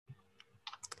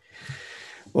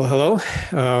Well,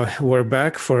 hello. We're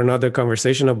back for another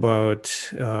conversation about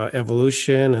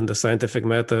evolution and the scientific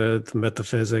method,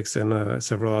 metaphysics, and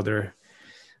several other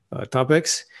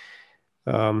topics.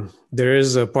 There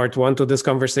is a part one to this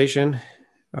conversation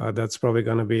that's probably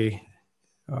going to be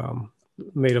um,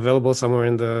 made available somewhere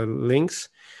in the links.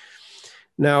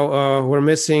 Now, we're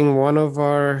missing one of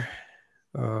our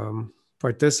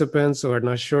participants, or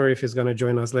not sure if he's going to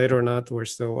join us later or not. We're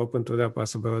still open to that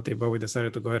possibility, but we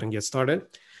decided to go ahead and get started.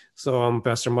 So I'm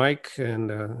Pastor Mike, and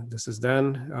this is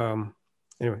Dan.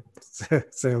 Anyway,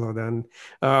 say hello, Dan.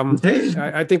 Hey,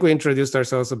 I think we introduced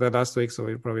ourselves a bit last week, so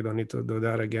we probably don't need to do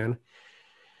that again.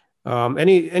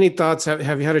 Any thoughts?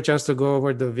 Have you had a chance to go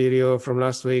over the video from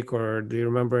last week, or do you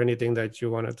remember anything that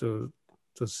you wanted to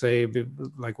say,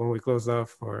 like when we closed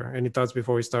off, or any thoughts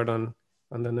before we start on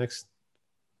the next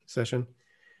session?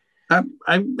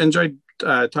 I enjoyed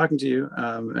talking to you,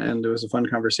 and it was a fun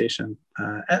conversation.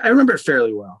 I remember it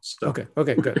fairly well. So,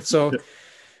 Okay, good. So,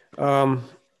 um,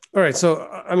 all right. So,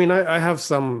 I mean, I have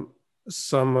some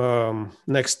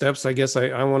next steps, I guess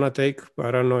I want to take, but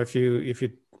I don't know if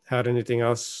you had anything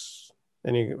else,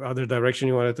 any other direction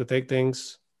you wanted to take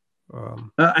things.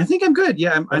 I think I'm good.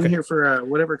 Yeah, I'm Okay, here for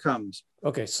whatever comes.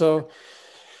 okay. So,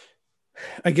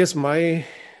 I guess my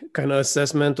kind of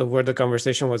assessment of where the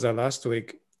conversation was at last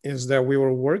week is that we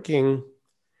were working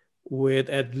with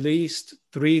at least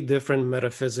three different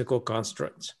metaphysical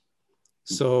constructs.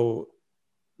 So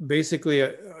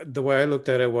basically, the way I looked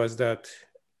at it was that,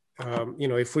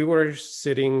 if we were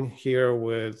sitting here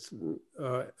with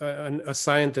a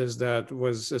scientist that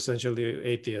was essentially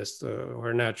atheist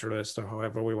or naturalist or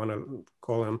however we want to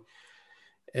call him,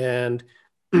 and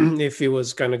if he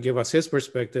was kind of give us his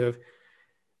perspective,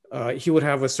 he would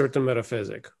have a certain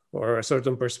metaphysic or a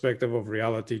certain perspective of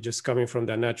reality just coming from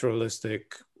that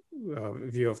naturalistic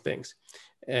view of things.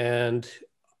 And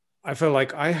I felt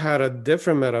like I had a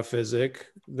different metaphysic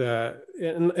that,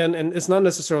 and it's not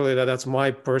necessarily that that's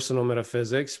my personal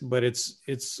metaphysics, but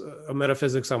it's a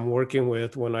metaphysics I'm working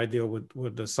with when I deal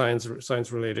with the science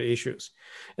related issues.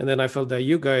 And then I felt that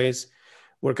you guys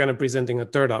were kind of presenting a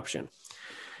third option.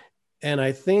 And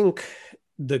I think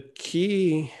the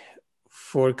key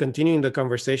for continuing the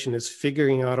conversation is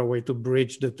figuring out a way to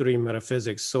bridge the three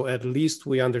metaphysics so at least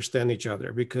we understand each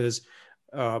other, because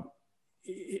uh,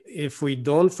 if we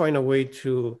don't find a way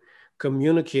to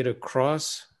communicate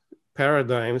across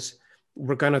paradigms,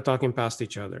 we're kind of talking past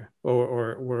each other,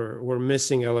 or we're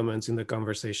missing elements in the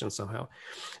conversation somehow.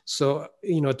 So,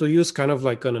 to use kind of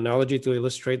like an analogy to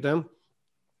illustrate them,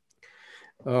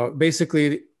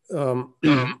 basically,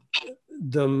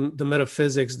 the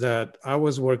metaphysics that I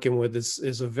was working with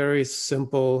is a very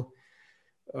simple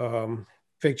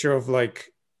picture of,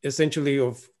 like, essentially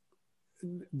of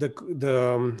the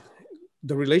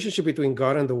the relationship between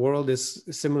God and the world is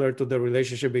similar to the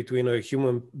relationship between a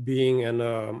human being and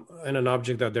an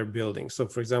object that they're building. So,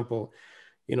 for example,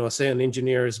 say an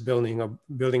engineer is building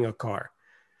a car,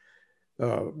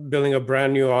 building a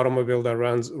brand new automobile that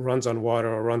runs on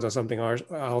water or runs on something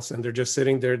else, and they're just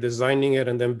sitting there designing it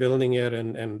and then building it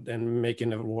and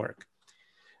making it work.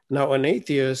 Now, an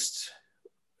atheist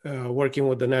working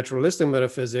with the naturalistic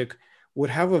metaphysic would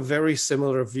have a very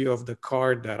similar view of the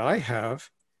car that I have.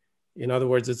 In other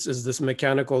words, it's this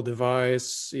mechanical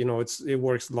device. It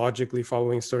works logically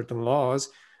following certain laws,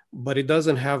 but it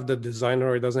doesn't have the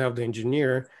designer, it doesn't have the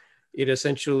engineer. It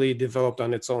essentially developed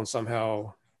on its own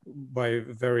somehow by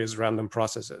various random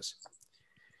processes.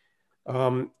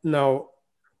 Now,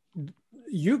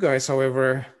 you guys,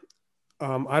 however,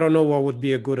 I don't know what would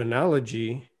be a good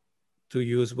analogy to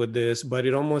use with this, but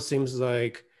it almost seems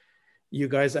like you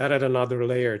guys added another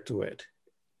layer to it.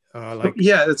 Like,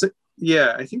 Yeah,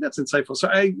 yeah. I think that's insightful. So,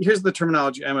 here's the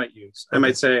terminology I might use. I okay,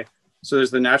 might say, so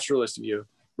there's the naturalist view,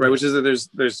 right? yeah, Which is that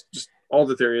there's just all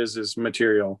that there is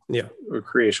material yeah, or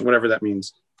creation, whatever that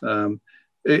means.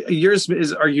 Yours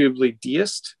is arguably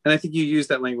deist, and I think you use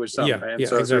that language some, yeah, right? And yeah,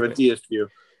 so, sort of a exactly. deist view.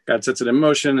 God sets it in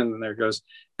motion, and then there it goes.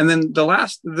 And then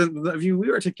the view we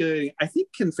were articulating, I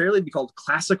think, can fairly be called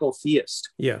classical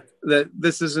theist. Yeah, That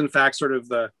this is in fact sort of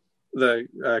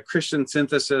the Christian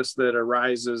synthesis that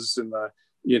arises in the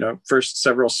first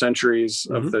several centuries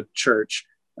of mm-hmm. the church,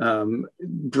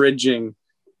 bridging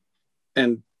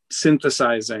and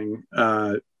synthesizing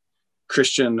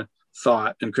Christian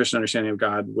thought and Christian understanding of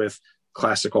God with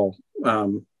classical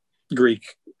Greek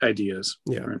ideas.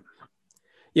 Yeah. Right?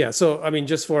 Yeah. So, I mean,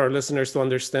 just for our listeners to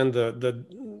understand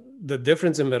the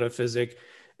difference in metaphysics,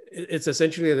 it's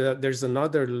essentially that there's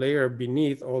another layer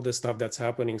beneath all the stuff that's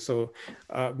happening. So,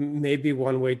 maybe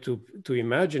one way to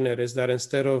imagine it is that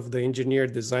instead of the engineer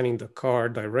designing the car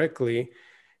directly,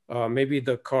 Maybe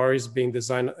the car is being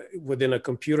designed within a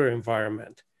computer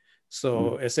environment.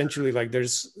 So essentially, like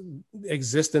there's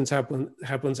existence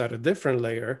happens at a different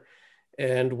layer,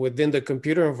 and within the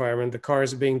computer environment, the car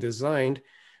is being designed.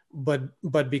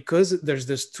 But because there's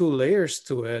this two layers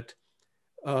to it,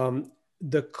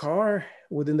 the car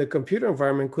within the computer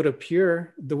environment could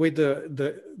appear the way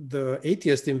the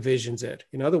atheist envisions it.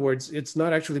 In other words, it's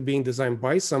not actually being designed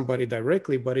by somebody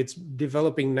directly, but it's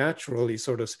developing naturally,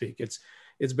 so to speak.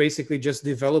 It's basically just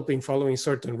developing following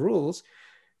certain rules.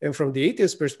 And from the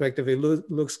atheist perspective, it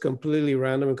looks completely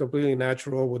random and completely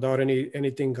natural without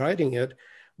anything guiding it.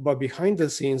 But behind the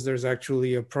scenes, there's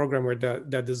actually a programmer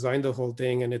that designed the whole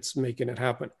thing, and it's making it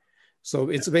happen. So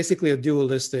it's basically a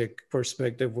dualistic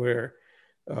perspective where,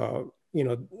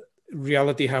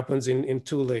 reality happens in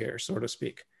two layers, so to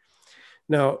speak.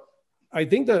 Now, I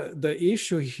think the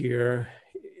issue here,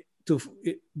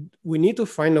 we need to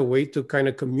find a way to kind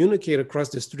of communicate across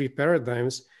these three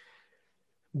paradigms,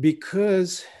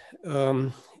 because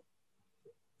a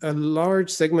large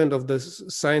segment of the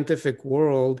scientific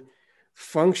world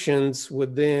functions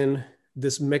within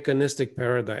this mechanistic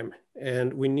paradigm.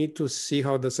 And we need to see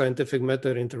how the scientific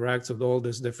method interacts with all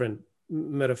these different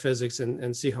metaphysics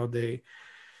and see how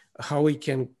we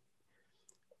can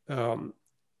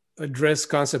address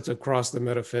concepts across the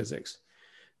metaphysics.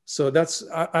 So that's,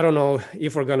 I don't know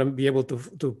if we're going to be able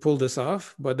to pull this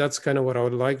off, but that's kind of what I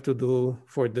would like to do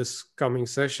for this coming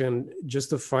session, just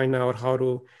to find out how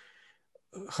to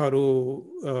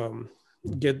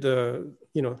get the,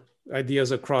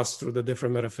 ideas across through the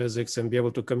different metaphysics and be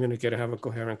able to communicate and have a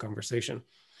coherent conversation.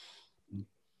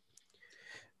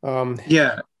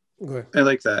 Yeah, go ahead. I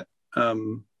like that.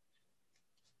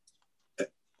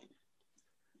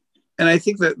 And I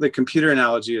think that the computer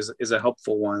analogy is a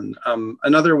helpful one.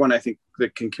 Another one I think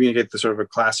that can communicate the sort of a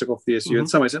classical theist view in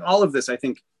some ways. And all of this, I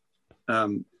think,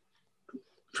 from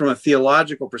a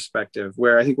theological perspective,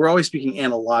 where I think we're always speaking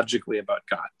analogically about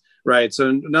God, right?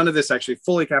 So none of this actually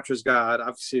fully captures God.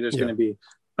 Obviously, there's going to be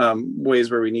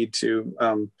ways where we need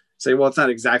to say, well, it's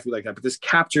not exactly like that, but this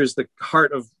captures the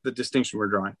heart of the distinction we're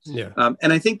drawing. Yeah.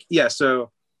 And I think, so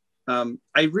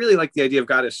I really like the idea of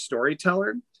God as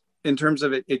storyteller. In terms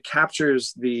of it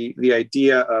captures the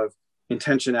idea of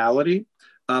intentionality,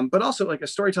 but also like a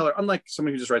storyteller, unlike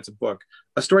someone who just writes a book,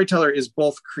 a storyteller is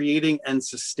both creating and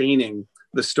sustaining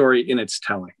the story in its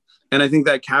telling. And I think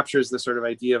that captures the sort of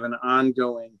idea of an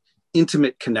ongoing,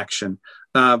 intimate connection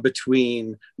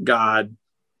between God,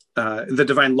 the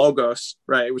divine logos,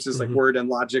 right, which is like word and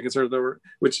logic, and sort of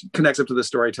which connects up to the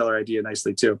storyteller idea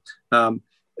nicely too. And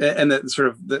that sort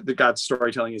of the God's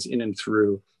storytelling is in and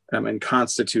through. And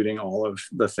constituting all of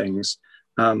the things,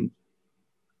 and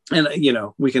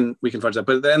we can fudge that,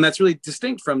 but that's really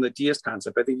distinct from the deist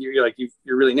concept. I think you're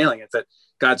really nailing it. That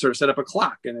God sort of set up a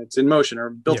clock and it's in motion, or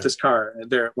built this car and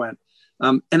there it went.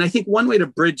 And I think one way to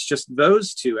bridge just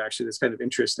those two, actually, that's kind of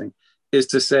interesting, is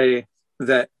to say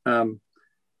that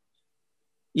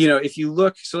if you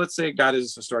look, so let's say God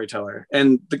is a storyteller,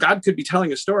 and the God could be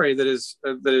telling a story that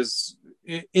is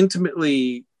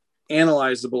intimately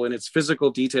analyzable in its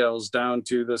physical details down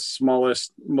to the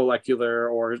smallest molecular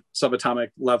or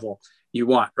subatomic level you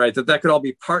want, right? That could all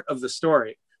be part of the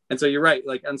story. And so you're right,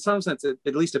 like in some sense, it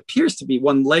at least appears to be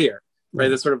one layer, right?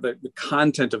 That's sort of the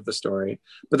content of the story,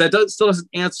 but that still doesn't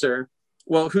answer,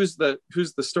 well, who's the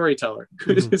storyteller?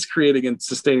 Who's creating and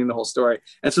sustaining the whole story?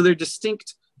 And so they're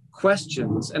distinct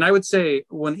questions. And I would say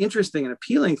one interesting and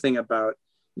appealing thing about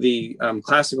the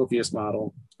classical theist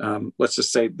model, let's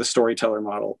just say the storyteller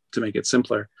model to make it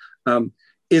simpler,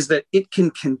 is that it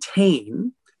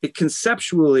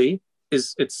conceptually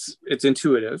it's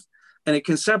intuitive, and it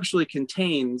conceptually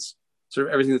contains sort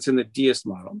of everything that's in the deist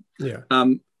model. Yeah.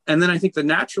 And then I think the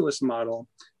naturalist model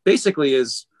basically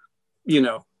is,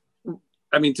 to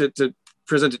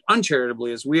present it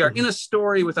uncharitably, is we are in a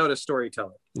story without a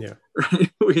storyteller. Yeah. Right?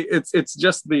 It's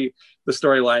just the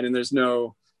storyline, and there's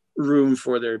no room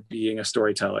for there being a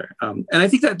storyteller. And I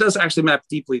think that does actually map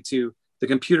deeply to the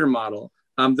computer model.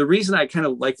 The reason I kind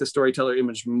of like the storyteller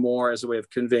image more as a way of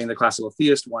conveying the classical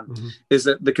theist one is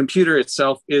that the computer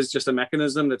itself is just a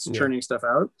mechanism that's churning stuff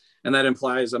out. And that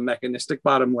implies a mechanistic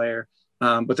bottom layer.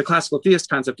 But the classical theist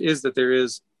concept is that there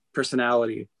is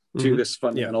personality to this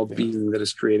fundamental being that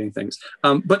is creating things.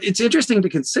 But it's interesting to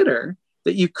consider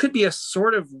that you could be a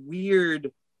sort of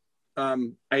weird,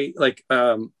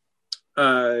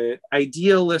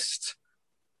 idealist,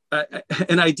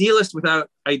 an idealist without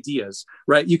ideas,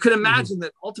 right? You could imagine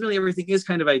that ultimately everything is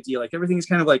kind of ideal, like everything is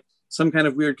kind of like some kind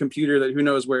of weird computer that who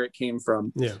knows where it came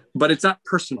from, but it's not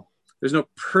personal. There's no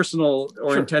personal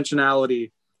or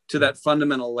intentionality to that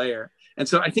fundamental layer. And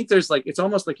so I think there's like, it's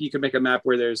almost like you could make a map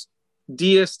where there's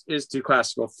deist is to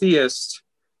classical theist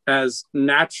as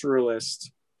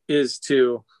naturalist is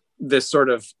to this sort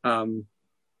of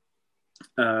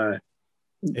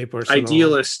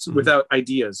idealist without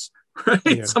ideas, right?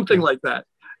 Yeah, something like that.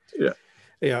 Yeah.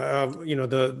 Yeah.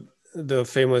 The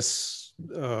famous,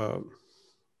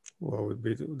 what would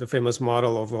be the famous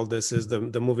model of all this is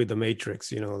the movie The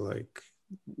Matrix. Like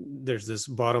there's this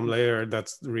bottom layer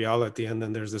that's reality, and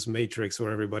then there's this matrix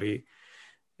where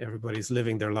everybody's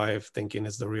living their life thinking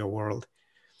it's the real world.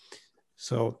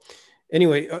 So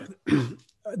anyway,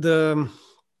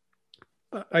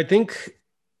 I think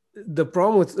the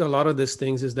problem with a lot of these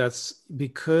things is that's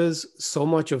because so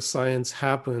much of science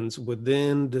happens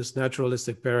within this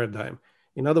naturalistic paradigm.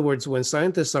 In other words, when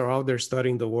scientists are out there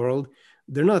studying the world,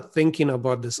 they're not thinking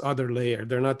about this other layer.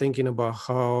 They're not thinking about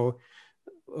how,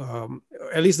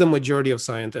 at least the majority of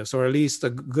scientists, or at least a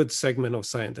good segment of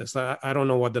scientists. I don't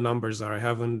know what the numbers are. I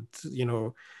haven't,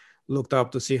 looked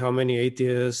up to see how many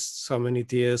atheists, how many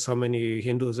theists, how many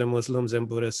Hindus and Muslims and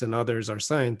Buddhists and others are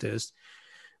scientists.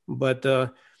 But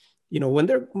when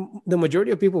the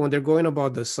majority of people, when they're going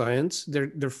about the science,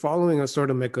 they're following a sort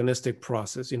of mechanistic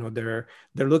process. They're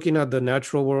looking at the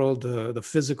natural world, the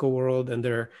physical world, and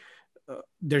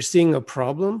they're seeing a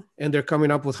problem, and they're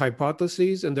coming up with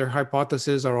hypotheses, and their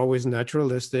hypotheses are always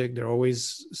naturalistic. They're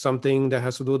always something that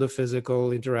has to do with the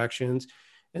physical interactions,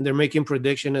 and they're making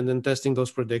prediction and then testing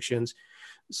those predictions.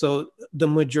 So the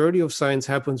majority of science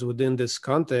happens within this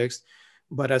context.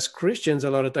 But as Christians, a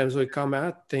lot of times we come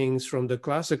at things from the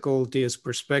classical theist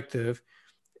perspective.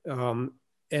 And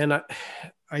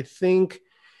I think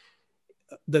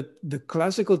the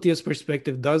classical theist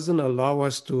perspective doesn't allow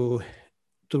us to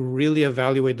really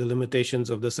evaluate the limitations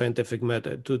of the scientific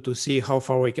method, to see how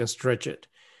far we can stretch it.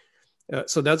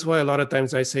 So that's why a lot of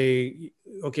times I say,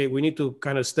 okay, we need to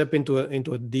kind of step into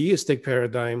a deistic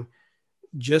paradigm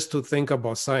just to think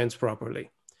about science properly.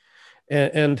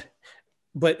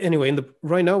 But anyway,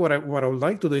 right now, what I would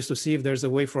like to do is to see if there's a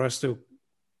way for us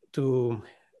to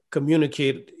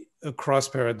communicate across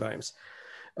paradigms.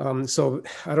 So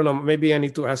I don't know, maybe I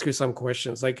need to ask you some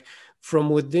questions, like from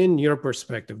within your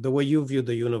perspective, the way you view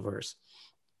the universe.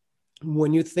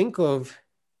 When you think of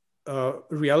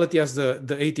reality as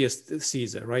the atheist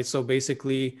sees it, right? So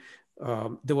basically,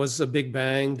 there was a Big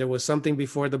Bang. There was something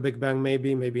before the Big Bang,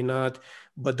 maybe not.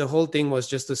 But the whole thing was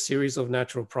just a series of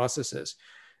natural processes.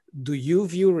 Do you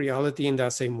view reality in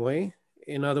that same way?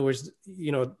 In other words,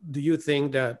 do you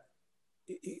think that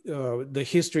the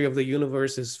history of the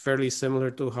universe is fairly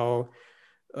similar to how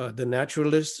the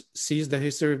naturalist sees the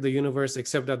history of the universe,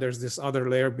 except that there's this other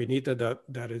layer beneath it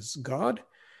that is God?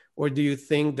 Or do you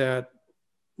think that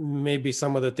maybe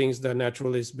some of the things that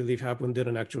naturalists believe happened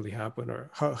didn't actually happen? Or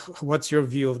what's your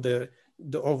view of the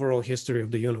overall history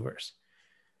of the universe?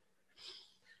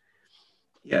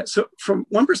 Yeah, so from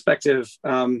one perspective,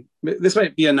 this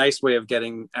might be a nice way of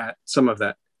getting at some of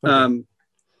that. Okay.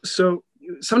 So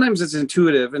sometimes it's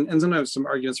intuitive, and sometimes some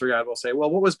arguments for God will say,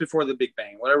 well, what was before the Big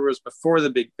Bang? Whatever was before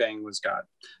the Big Bang was God.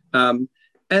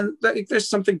 And there's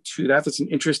something to that. That's an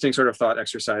interesting sort of thought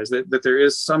exercise, that there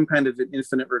is some kind of an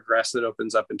infinite regress that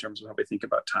opens up in terms of how we think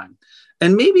about time.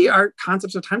 And maybe our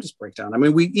concepts of time just break down. I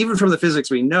mean, even from the physics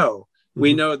we know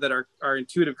that our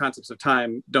intuitive concepts of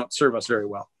time don't serve us very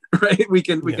well. Right? We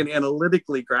can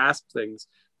analytically grasp things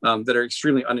that are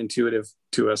extremely unintuitive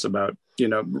to us about,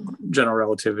 general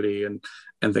relativity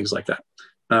and things like that.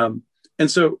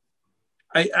 And so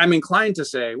I'm inclined to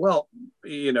say, well,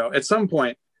 at some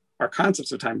point, our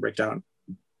concepts of time break down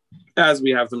as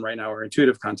we have them right now, our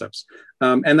intuitive concepts.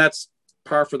 And that's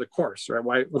par for the course, right?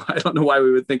 Why I don't know why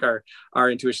we would think our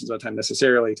intuitions about time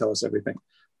necessarily tell us everything.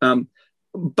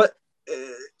 But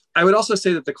I would also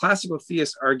say that the classical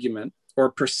theist argument or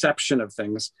perception of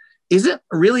things isn't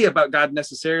really about God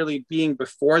necessarily being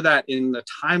before that in the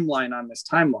timeline on this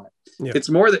timeline. Yeah. It's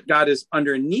more that God is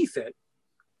underneath it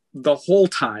the whole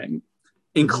time,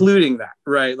 including that,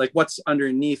 right? Like what's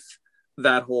underneath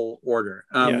that whole order.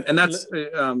 And that's...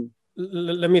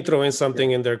 let me throw in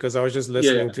something in there, because I was just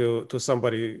listening to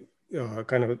somebody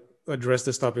kind of address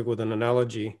this topic with an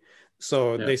analogy.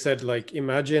 So they said, like,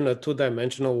 imagine a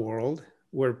two-dimensional world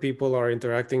where people are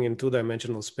interacting in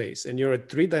two-dimensional space, and you're a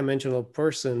three-dimensional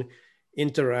person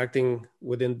interacting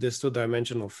within this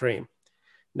two-dimensional frame.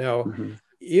 Now,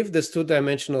 if this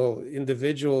two-dimensional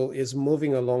individual is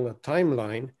moving along a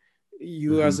timeline,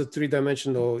 you as a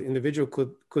three-dimensional individual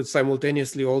could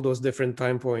simultaneously all those different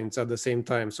time points at the same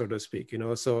time, so to speak,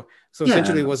 So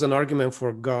essentially it was an argument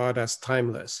for God as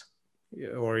timeless.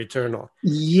 or eternal.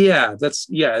 Yeah, that's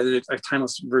a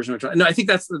timeless version of. No, I think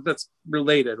that's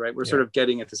related, right? We're sort of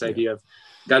getting at this idea of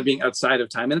God being outside of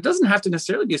time, and it doesn't have to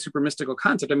necessarily be a super mystical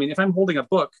concept. I mean, if I'm holding a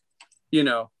book, in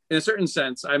a certain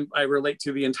sense, I relate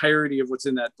to the entirety of what's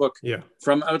in that book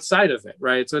from outside of it,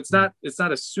 right? So it's not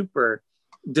a super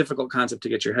difficult concept to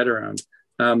get your head around.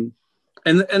 And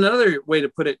another way to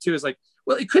put it too is like,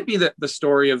 well, it could be that the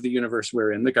story of the universe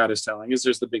we're in that God is telling is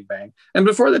there's the Big Bang, and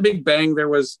before the Big Bang there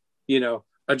was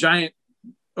a giant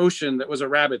ocean that was a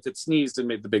rabbit that sneezed and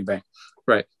made the Big Bang,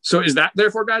 right? So is that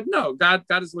therefore God? No, God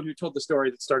is the one who told the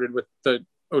story that started with the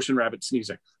ocean rabbit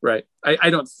sneezing, right? I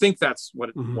don't think that's what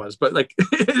it was, but like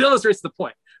it illustrates the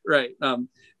point, right? And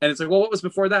it's like, well, what was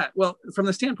before that? Well, from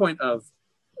the standpoint of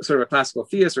sort of a classical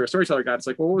theist or a storyteller God, it's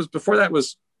like, well, what was before that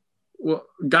was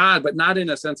God, but not in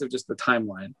a sense of just the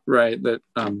timeline, right? That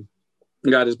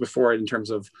God is before it in terms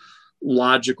of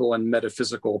logical and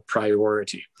metaphysical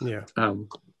priority.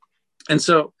 And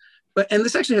so, and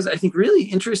this actually has, I think, really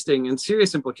interesting and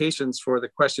serious implications for the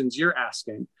questions you're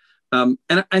asking. And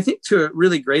I think to a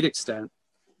really great extent,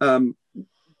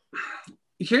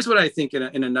 here's what I think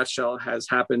in a nutshell has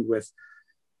happened with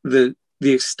the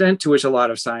extent to which a lot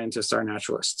of scientists are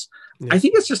naturalists. I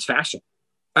think it's just fashion.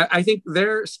 I think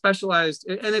they're specialized,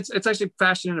 and it's actually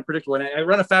fashion in a predictable way. I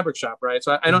run a fabric shop, right?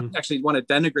 So I don't actually want to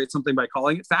denigrate something by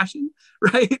calling it fashion,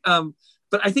 right?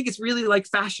 But I think it's really like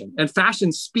fashion, and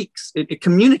fashion speaks. It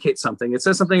communicates something. It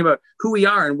says something about who we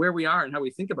are and where we are and how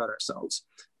we think about ourselves.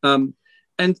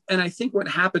 And I think what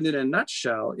happened in a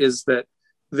nutshell is that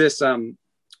this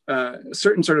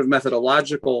certain sort of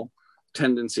methodological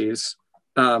tendencies,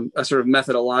 a sort of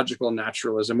methodological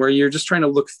naturalism, where you're just trying to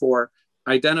look for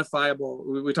identifiable,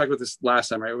 we talked about this last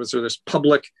time, right? It was sort of this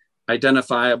public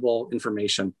identifiable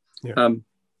information,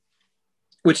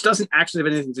 which doesn't actually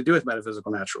have anything to do with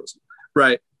metaphysical naturalism,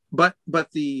 right? But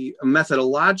the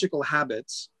methodological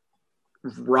habits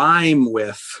rhyme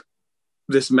with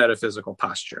this metaphysical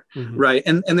posture, right?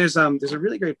 And there's a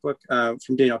really great book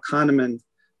from Daniel Kahneman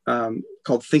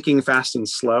called Thinking Fast and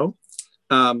Slow,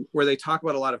 where they talk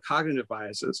about a lot of cognitive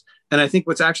biases. And I think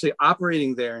what's actually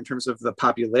operating there in terms of the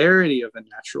popularity of the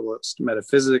naturalist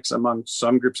metaphysics among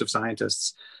some groups of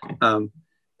scientists.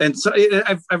 And so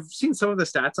I've seen some of the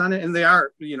stats on it, and they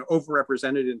are,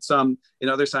 overrepresented in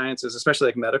other sciences, especially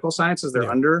like medical sciences.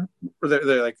 They're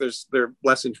they're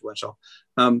less influential.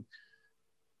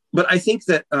 But I think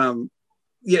that,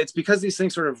 it's because these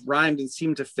things sort of rhymed and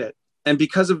seemed to fit. And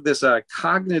because of this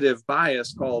cognitive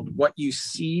bias called what you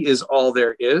see is all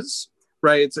there is,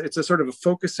 right? It's a sort of a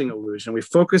focusing illusion. We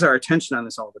focus our attention on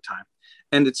this all the time.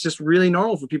 And it's just really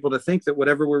normal for people to think that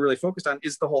whatever we're really focused on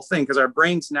is the whole thing, because our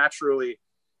brains naturally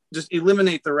just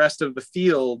eliminate the rest of the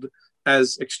field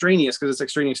as extraneous, because it's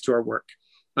extraneous to our work.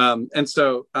 And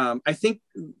so I think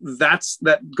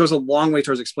that goes a long way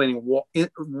towards explaining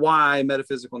why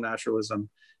metaphysical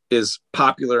naturalism is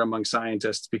popular among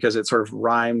scientists, because it sort of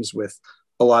rhymes with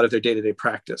a lot of their day-to-day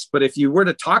practice. But if you were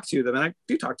to talk to them, and I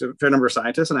do talk to a fair number of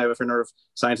scientists, and I have a fair number of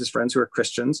scientist friends who are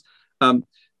Christians,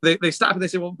 they stop and they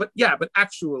say, well, but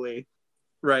actually,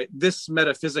 right, this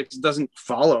metaphysics doesn't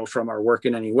follow from our work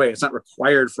in any way. It's not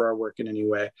required for our work in any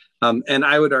way. And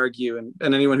I would argue, and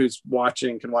anyone who's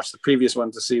watching can watch the previous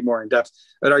one to see more in depth,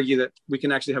 I'd argue that we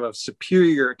can actually have a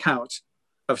superior account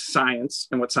of science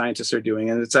and what scientists are doing.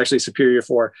 And it's actually superior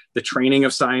for the training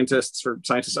of scientists, for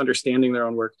scientists understanding their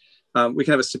own work. We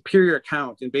can have a superior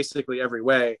account in basically every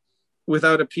way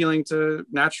without appealing to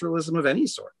naturalism of any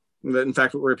sort. That in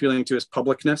fact, what we're appealing to is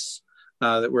publicness,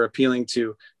 that we're appealing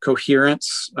to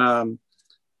coherence.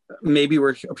 Maybe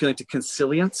we're appealing to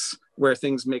consilience, where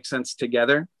things make sense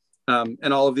together,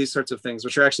 and all of these sorts of things,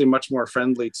 which are actually much more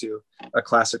friendly to a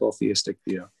classical theistic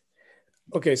view.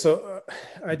 Okay, so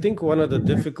I think one of the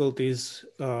difficulties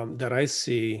that I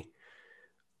see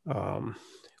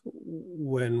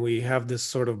when we have this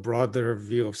sort of broader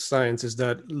view of science is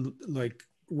that, like,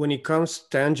 when it comes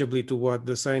tangibly to what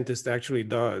the scientist actually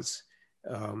does,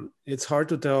 it's hard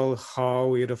to tell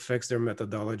how it affects their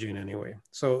methodology in any way.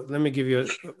 So let me give you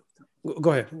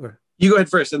go ahead. You go ahead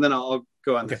first, and then I'll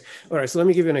go on. Okay. All right. So let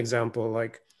me give you an example,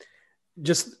 like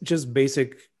just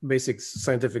basic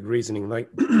scientific reasoning. Like,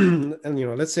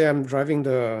 and let's say I'm driving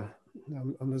I'm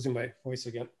losing my voice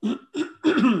again.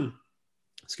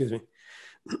 Excuse me.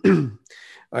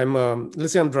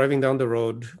 Let's say I'm driving down the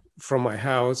road from my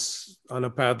house on a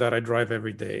path that I drive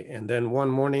every day. And then one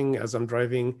morning as I'm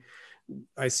driving,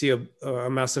 I see a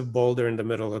massive boulder in the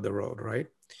middle of the road, right?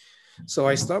 So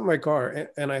I stop my car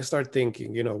and I start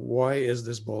thinking, why is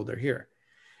this boulder here?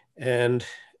 And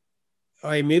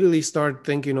I immediately start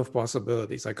thinking of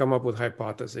possibilities. I come up with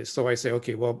hypotheses. So I say,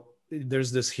 okay, well,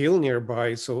 there's this hill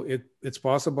nearby, so it's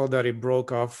possible that it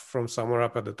broke off from somewhere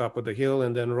up at the top of the hill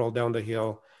and then rolled down the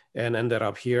hill and ended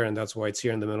up here, and that's why it's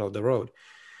here in the middle of the road.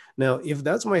 Now, if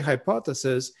that's my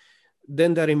hypothesis,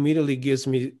 then that immediately gives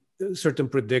me certain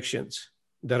predictions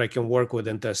that I can work with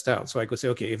and test out. So I could say,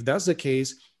 okay, if that's the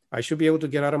case, I should be able to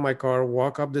get out of my car,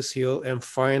 walk up this hill, and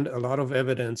find a lot of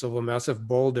evidence of a massive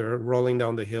boulder rolling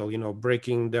down the hill,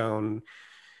 breaking down,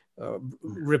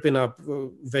 ripping up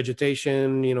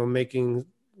vegetation, making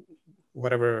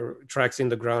whatever tracks in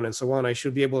the ground and so on. I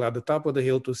should be able at the top of the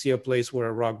hill to see a place where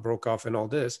a rock broke off and all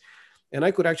this. And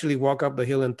I could actually walk up the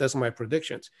hill and test my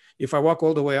predictions. If I walk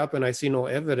all the way up and I see no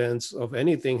evidence of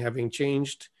anything having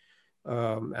changed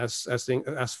as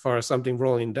far as something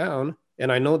rolling down,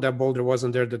 and I know that boulder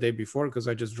wasn't there the day before because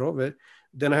I just drove it,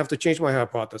 then I have to change my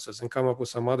hypothesis and come up with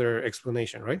some other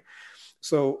explanation, right?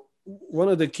 So one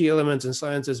of the key elements in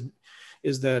science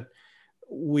is that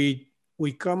we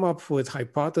come up with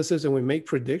hypotheses and we make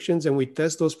predictions, and we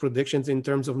test those predictions in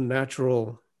terms of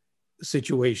natural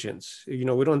situations. We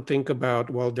don't think about,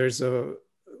 well, there's a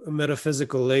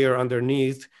metaphysical layer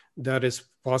underneath that is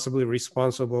possibly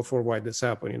responsible for why this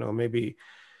happened. Maybe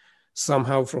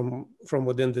somehow from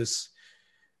within this,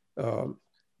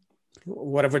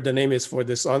 whatever the name is for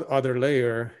this other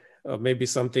layer, maybe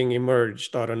something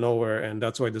emerged out of nowhere, and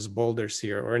that's why this boulder's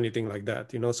here, or anything like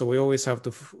that. So we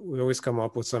always come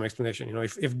up with some explanation.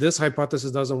 If this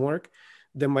hypothesis doesn't work,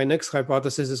 then my next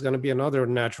hypothesis is going to be another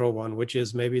natural one, which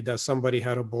is maybe that somebody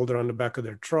had a boulder on the back of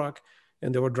their truck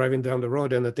and they were driving down the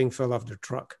road and the thing fell off their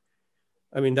truck.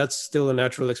 I mean, that's still a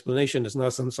natural explanation. It's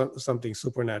not something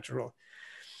supernatural.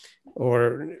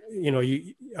 Or,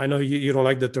 I know you don't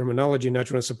like the terminology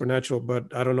natural and supernatural,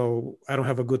 but I don't know. I don't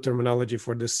have a good terminology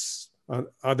for this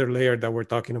other layer that we're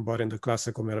talking about in the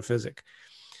classical metaphysic.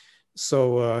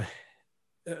 So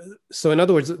in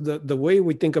other words, the way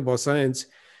we think about science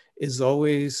is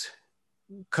always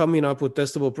coming up with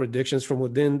testable predictions from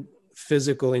within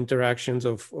physical interactions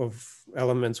of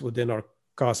elements within our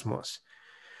cosmos.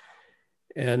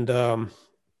 And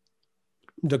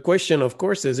the question, of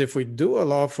course, is if we do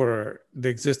allow for the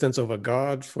existence of a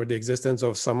God, for the existence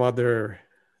of something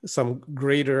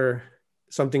greater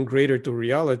to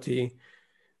reality,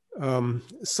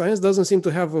 science doesn't seem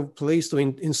to have a place to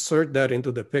insert that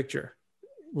into the picture.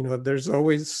 There's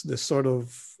always this sort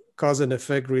of cause and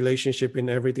effect relationship in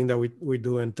everything that we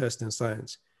do and test in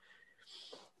science.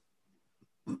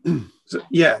 So,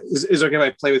 yeah, is it okay if I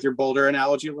play with your boulder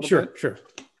analogy a little bit? Sure.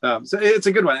 So it's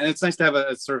a good one, and it's nice to have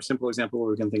a sort of simple example where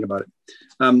we can think about it.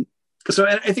 So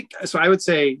I think, I would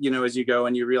say, as you go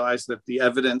and you realize that the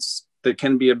evidence that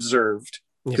can be observed,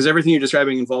 because everything you're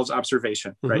describing involves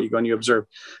observation, right? You go and you observe.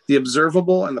 The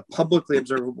observable and the publicly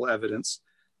observable evidence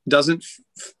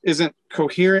isn't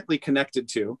coherently connected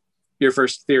to your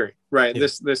first theory, right? Yeah.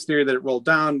 This theory that it rolled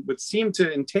down would seem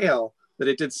to entail that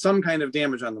it did some kind of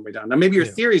damage on the way down. Now, maybe your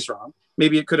theory's wrong.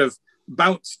 Maybe it could have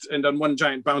bounced and done one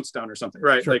giant bounce down or something,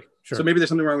 right? Sure. So maybe there's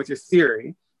something wrong with your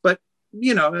theory, but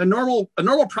a normal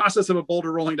process of a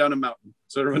boulder rolling down a mountain,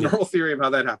 sort of a normal theory of how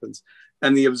that happens,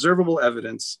 and the observable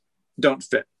evidence don't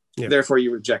fit. Therefore,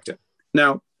 you reject it.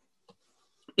 Now,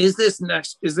 is this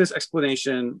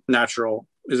explanation natural?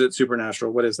 Is it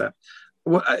supernatural? What is that?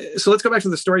 So let's go back to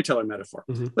the storyteller metaphor.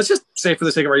 Let's just say, for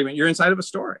the sake of argument, you're inside of a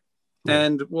story.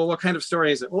 And what kind of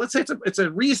story is it? Well, let's say it's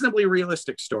a reasonably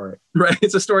realistic story, right?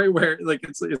 It's a story where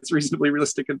it's reasonably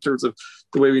realistic in terms of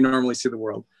the way we normally see the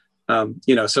world.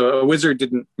 So a wizard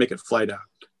didn't make it fly down,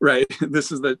 right?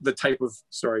 This is the type of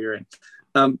story you're in.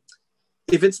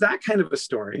 If it's that kind of a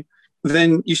story,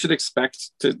 then you should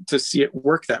expect to see it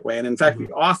work that way. And in fact,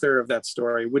 the author of that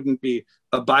story wouldn't be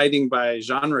abiding by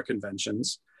genre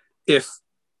conventions if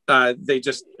they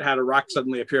just had a rock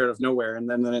suddenly appear out of nowhere. And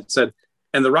then it said,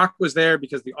 and the rock was there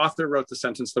because the author wrote the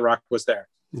sentence, the rock was there.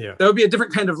 Yeah. That would be a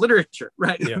different kind of literature,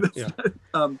 right? Yeah.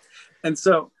 And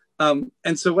so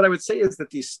what I would say is that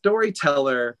the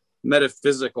storyteller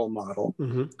metaphysical model,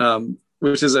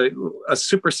 which is a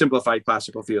super simplified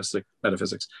classical theistic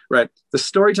metaphysics, right? The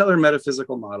storyteller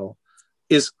metaphysical model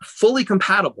is fully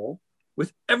compatible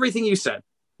with everything you said.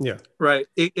 Yeah. Right.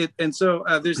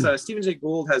 There's Stephen Jay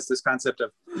Gould has this concept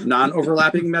of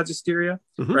non-overlapping magisteria,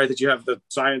 right? That you have the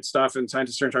science stuff and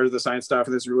scientists are in charge of the science stuff,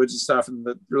 and there's religious stuff and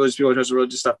the religious people are in charge of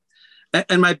religious stuff.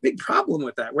 And my big problem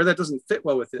with that, where that doesn't fit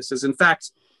well with this, is in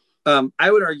fact, I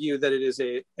would argue that it is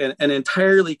an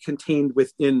entirely contained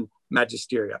within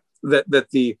magisteria,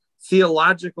 that the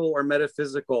theological or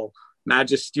metaphysical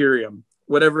magisterium,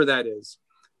 whatever that is,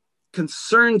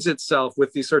 concerns itself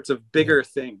with these sorts of bigger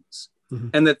things.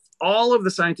 And that all of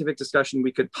the scientific discussion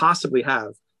we could possibly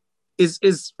have is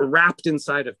wrapped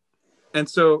inside of it. And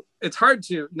so it's hard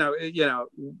to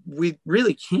we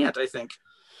really can't, I think,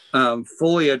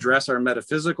 fully address our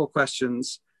metaphysical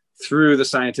questions through the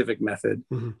scientific method,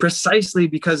 precisely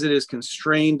because it is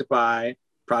constrained by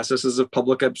processes of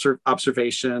public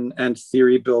observation and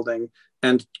theory building,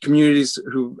 and communities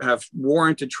who have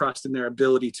warranted trust in their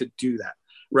ability to do that,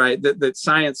 right? That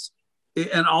science,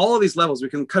 and all of these levels, we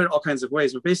can cut it all kinds of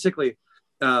ways, but basically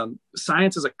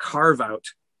science is a carve out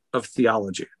of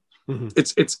theology.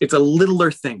 It's a littler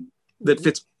thing that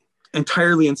fits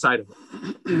entirely inside of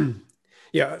it.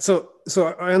 Yeah. So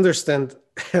I understand,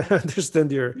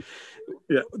 the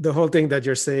whole thing that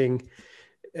you're saying,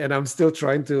 and I'm still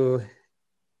trying to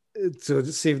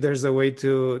see if there's a way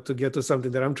to get to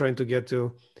something that I'm trying to get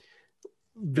to,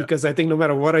 because I think no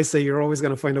matter what I say, you're always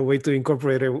going to find a way to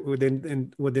incorporate it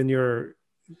within your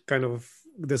kind of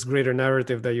this greater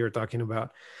narrative that you're talking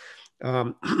about.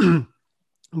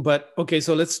 But okay,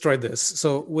 so let's try this.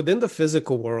 So within the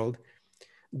physical world,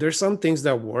 there's some things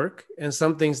that work and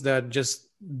some things that just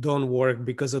don't work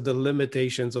because of the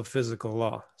limitations of physical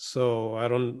law. So I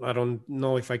don't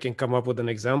know if I can come up with an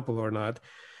example or not,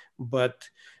 but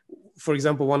for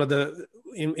example, one of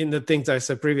in the things I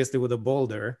said previously with the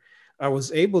boulder, I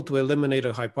was able to eliminate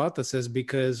a hypothesis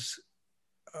because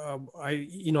I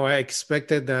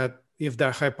expected that if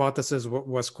that hypothesis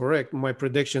was correct, my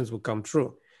predictions would come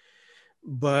true.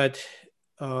 But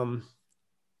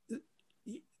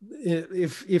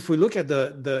if we look at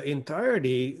the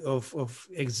entirety of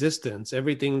existence,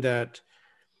 everything that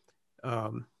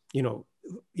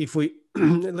if we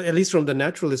at least from the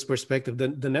naturalist perspective,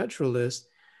 the naturalist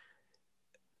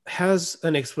has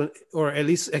an explanation, or at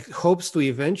least hopes to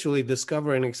eventually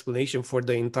discover an explanation for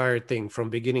the entire thing from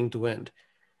beginning to end.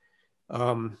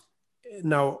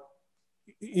 Now,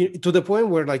 to the point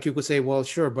where, like, you could say, well,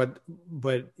 sure, but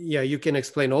yeah, you can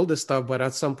explain all this stuff, but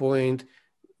at some point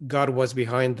God was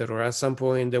behind it, or at some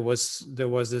point there was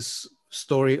this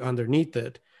story underneath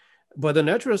it. But the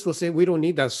naturalists will say, we don't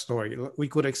need that story. We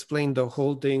could explain the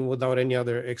whole thing without any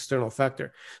other external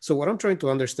factor. So what I'm trying to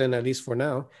understand, at least for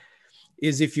now,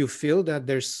 is if you feel that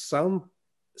there's some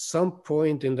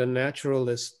point in the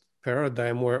naturalist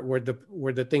paradigm where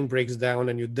the thing breaks down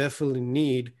and you definitely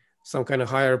need some kind of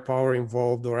higher power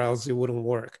involved, or else it wouldn't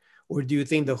work? Or do you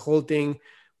think the whole thing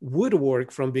would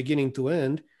work from beginning to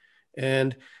end,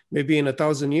 and maybe in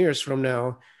 1,000 years from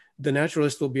now, the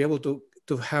naturalist will be able to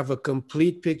have a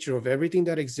complete picture of everything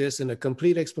that exists and a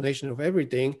complete explanation of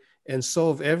everything and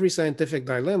solve every scientific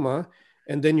dilemma,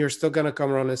 and then you're still going to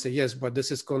come around and say, yes, but this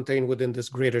is contained within this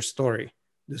greater story,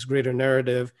 this greater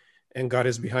narrative, and God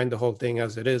is behind the whole thing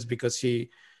as it is, because he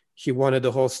wanted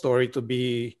the whole story to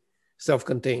be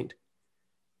self-contained.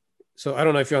 So I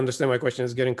don't know if you understand my question.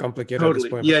 It's getting complicated totally. At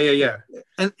this point. Yeah.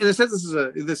 And in a sense,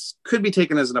 this could be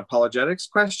taken as an apologetics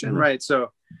question, right? So,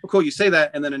 well, cool, you say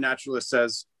that, and then a naturalist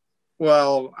says,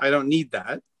 well, I don't need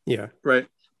that. Yeah. Right.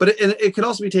 But it could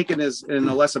also be taken as in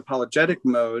a less apologetic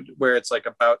mode, where it's like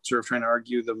about sort of trying to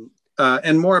argue them,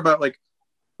 and more about like,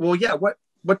 well, yeah,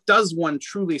 what does one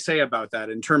truly say about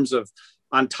that in terms of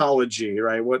ontology,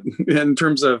 right? What in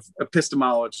terms of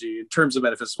epistemology, in terms of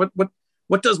metaphysics,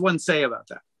 what does one say about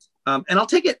that? And I'll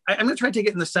take it. I'm going to try to take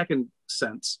it in the second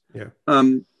sense. Yeah.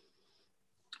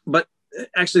 But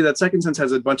actually, that second sense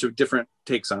has a bunch of different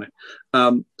takes on it.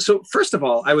 So first of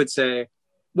all, I would say,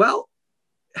 well,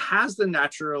 has the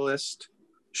naturalist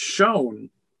shown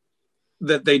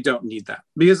that they don't need that?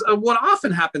 Because what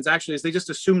often happens actually is they just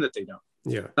assume that they don't.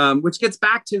 Yeah. Which gets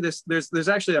back to this. There's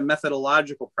actually a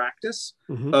methodological practice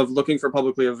of looking for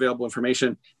publicly available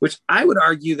information, which I would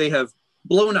argue they have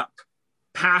blown up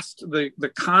past the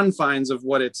confines of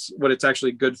what it's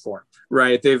actually good for,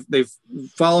 right? They've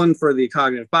fallen for the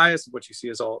cognitive bias of what you see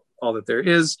as all that there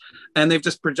is, and they've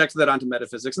just projected that onto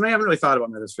metaphysics, and they haven't really thought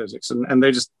about metaphysics, and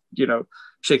they just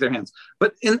shake their hands.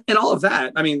 But in all of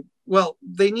that, I mean, well,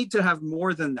 they need to have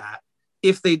more than that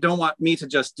if they don't want me to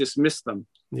just dismiss them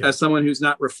as someone who's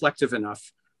not reflective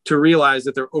enough to realize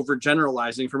that they're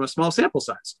overgeneralizing from a small sample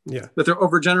size. Yeah. That they're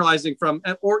overgeneralizing from,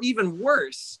 or even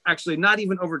worse, actually not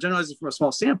even overgeneralizing from a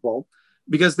small sample,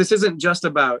 because this isn't just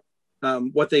about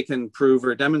what they can prove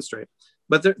or demonstrate,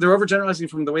 but they're overgeneralizing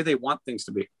from the way they want things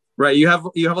to be, right? You have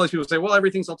all these people say, well,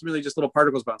 everything's ultimately just little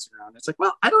particles bouncing around. It's like,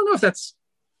 well, I don't know if that's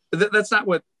not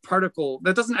what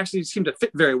that doesn't actually seem to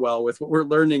fit very well with what we're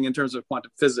learning in terms of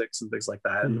quantum physics and things like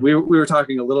that. And we were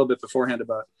talking a little bit beforehand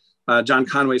about John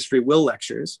Conway's free will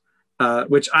lectures,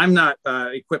 which I'm not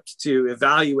equipped to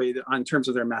evaluate in terms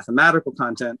of their mathematical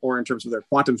content or in terms of their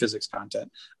quantum physics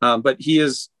content. But he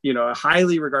is, a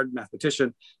highly regarded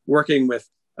mathematician working with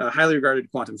a highly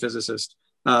regarded quantum physicist,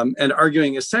 and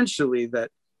arguing essentially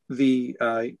that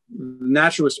the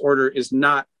naturalist order is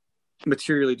not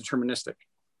materially deterministic.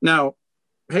 Now,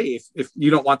 hey, if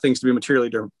you don't want things to be materially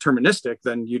deterministic,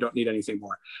 then you don't need anything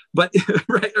more. But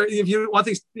right, or if you want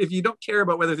things, if you don't care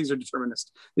about whether things are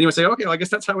deterministic, then you would say, okay, well, I guess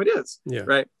that's how it is. Yeah.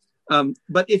 Right.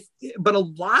 But a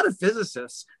lot of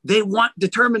physicists, they want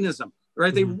determinism,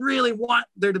 right? They really want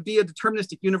there to be a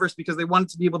deterministic universe because they want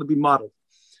it to be able to be modeled.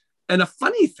 And a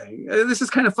funny thing, this is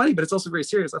kind of funny, but it's also very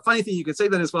serious. A funny thing you could say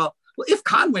then is, well, if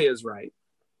Conway is right,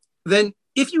 then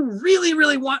if you really,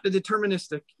 really want a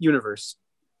deterministic universe,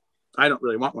 I don't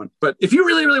really want one, but if you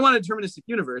really, really want a deterministic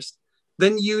universe,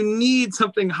 then you need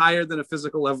something higher than a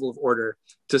physical level of order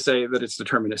to say that it's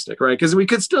deterministic, right? Because we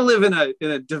could still live in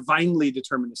a divinely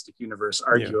deterministic universe,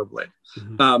 arguably,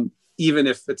 even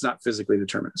if it's not physically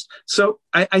determinist. So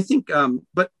I think,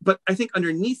 but I think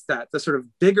underneath that, the sort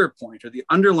of bigger point or the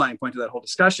underlying point of that whole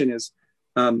discussion is,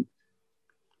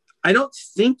 I don't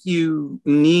think you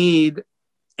need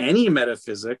any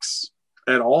metaphysics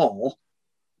at all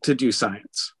to do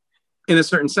science. In a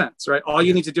certain sense, right? All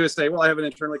you need to do is say, well, I have an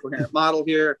internally coherent model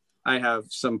here. I have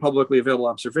some publicly available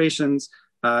observations,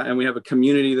 and we have a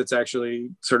community that's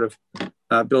actually sort of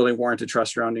building warranted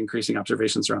trust around increasing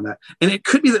observations around that. And it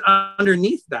could be that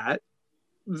underneath that,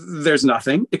 there's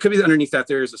nothing. It could be that underneath that,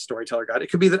 there is a storyteller God. It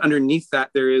could be that underneath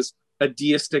that, there is a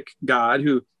deistic God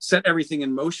who set everything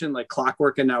in motion like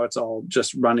clockwork, and now it's all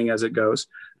just running as it goes.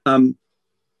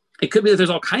 It could be that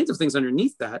there's all kinds of things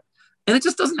underneath that, and it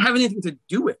just doesn't have anything to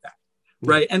do with that.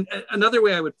 Right. And another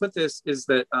way I would put this is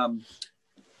that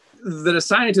that a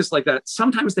scientist like that,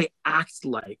 sometimes they act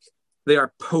like they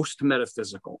are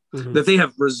post-metaphysical, that they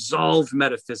have resolved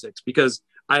metaphysics, because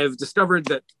I've discovered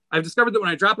that when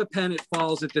I drop a pen, it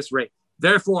falls at this rate.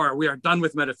 Therefore, we are done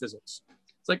with metaphysics.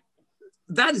 It's like,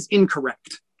 that is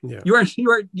incorrect. Yeah. You are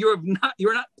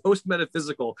not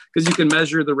post-metaphysical because you can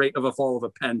measure the rate of a fall of a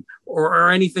pen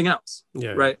or anything else.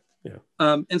 Yeah. Right. Yeah.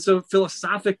 And so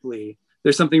philosophically,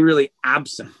 there's something really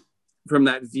absent from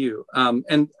that view.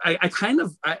 And I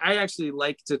actually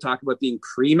like to talk about being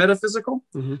pre-metaphysical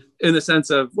in the sense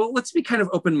of, well, let's be kind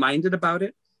of open-minded about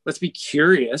it. Let's be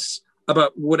curious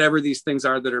about whatever these things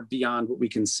are that are beyond what we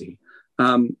can see.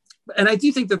 And I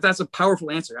do think that that's a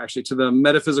powerful answer, actually, to the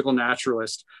metaphysical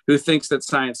naturalist who thinks that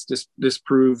science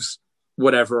disproves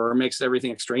whatever or makes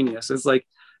everything extraneous. It's like,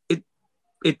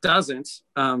 it doesn't.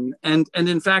 And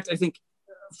in fact, I think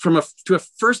to a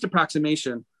first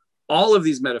approximation, all of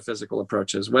these metaphysical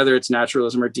approaches, whether it's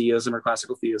naturalism or deism or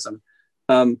classical theism,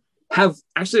 have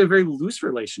actually a very loose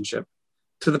relationship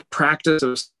to the practice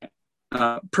of science.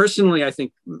 Personally, I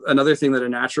think another thing that a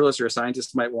naturalist or a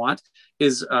scientist might want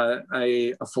is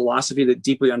a philosophy that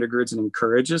deeply undergirds and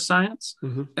encourages science.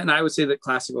 And I would say that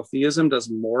classical theism does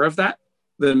more of that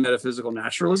than metaphysical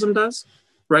naturalism does,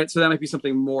 right? So that might be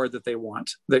something more that they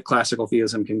want that classical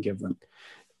theism can give them.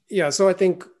 Yeah, so I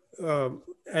think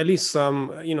at least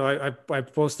some, I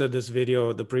posted this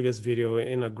video, the previous video,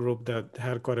 in a group that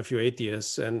had quite a few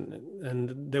atheists,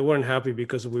 and they weren't happy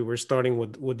because we were starting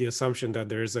with the assumption that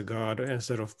there is a God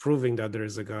instead of proving that there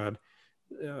is a God,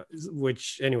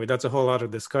 which anyway, that's a whole other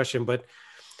discussion. But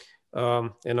I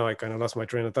kind of lost my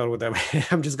train of thought with that.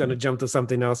 I'm just going to jump to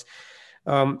something else.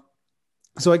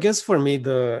 So I guess for me,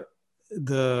 the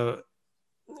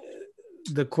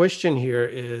question here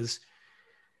is,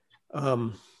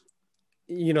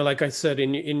 like I said,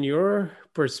 in your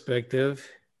perspective,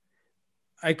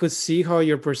 I could see how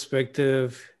your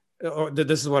perspective,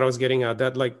 this is what I was getting at,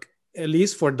 that like, at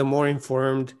least for the more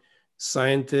informed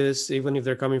scientists, even if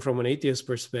they're coming from an atheist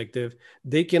perspective,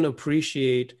 they can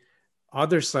appreciate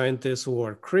other scientists who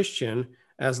are Christian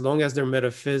as long as their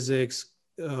metaphysics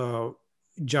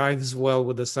jives well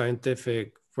with the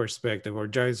scientific perspective or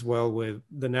jives well with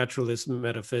the naturalist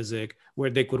metaphysic, where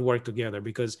they could work together.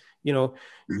 Because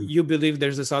you believe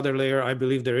there's this other layer, I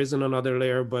believe there isn't another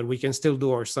layer, but we can still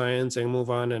do our science and move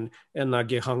on and not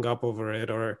get hung up over it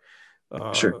or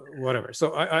whatever.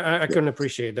 So I can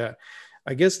appreciate that.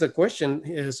 I guess the question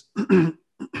is,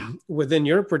 within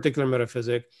your particular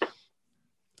metaphysic,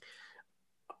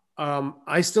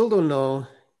 I still don't know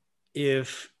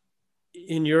if,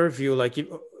 in your view,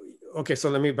 okay, so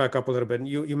let me back up a little bit.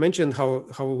 You mentioned how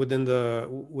within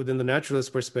the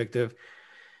naturalist perspective,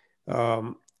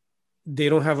 they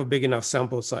don't have a big enough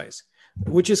sample size,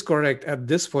 which is correct at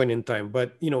this point in time.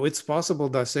 But it's possible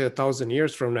that, say, 1,000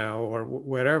 years from now or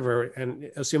wherever,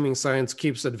 and assuming science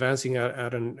keeps advancing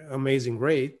at an amazing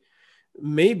rate,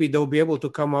 maybe they'll be able to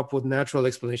come up with natural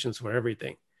explanations for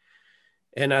everything.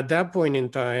 And at that point in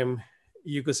time,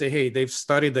 you could say, hey, they've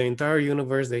studied the entire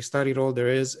universe, they studied all there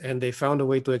is, and they found a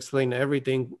way to explain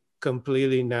everything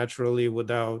completely naturally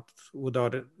without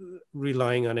it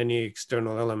relying on any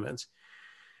external elements.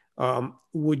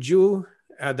 Would you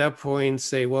at that point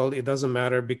say, well, it doesn't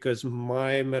matter because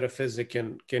my metaphysic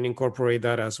can incorporate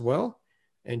that as well,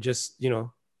 and just,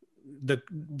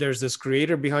 there's this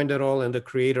creator behind it all, and the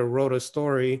creator wrote a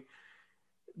story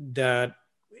that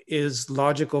is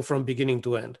logical from beginning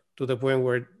to end, to the point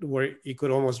where you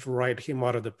could almost write him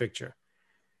out of the picture?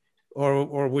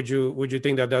 Or would you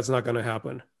think that that's not going to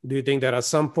happen? Do you think that at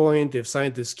some point, if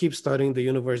scientists keep studying the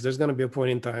universe, there's going to be a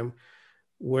point in time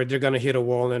where they're going to hit a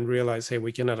wall and realize, hey,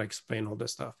 we cannot explain all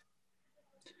this stuff?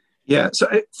 Yeah. So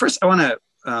first, I want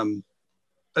to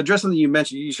address something you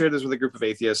mentioned. You shared this with a group of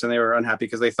atheists, and they were unhappy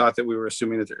because they thought that we were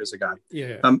assuming that there is a God.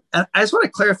 Yeah. And I just want to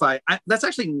clarify, that's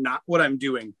actually not what I'm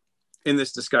doing in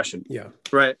this discussion. Yeah.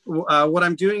 Right. What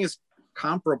I'm doing is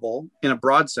comparable in a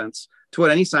broad sense to what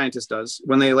any scientist does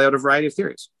when they lay out a variety of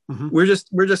theories. Mm-hmm.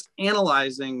 We're just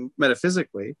analyzing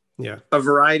metaphysically a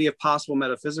variety of possible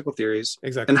metaphysical theories,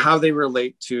 exactly, and how they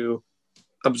relate to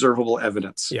observable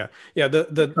evidence. Yeah.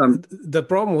 The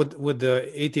problem with the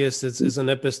atheists is an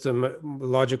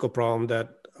epistemological problem that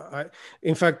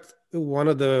in fact, one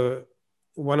of the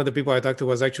people I talked to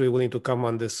was actually willing to come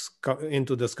on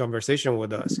into this conversation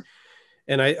with us.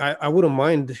 And I wouldn't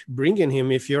mind bringing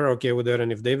him if you're okay with it,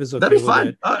 and if Dave is okay with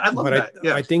it. I love that.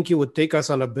 Yeah. I think he would take us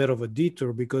on a bit of a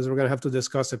detour, because we're going to have to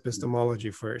discuss epistemology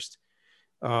first.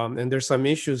 And there's some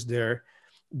issues there,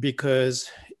 because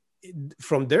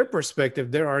from their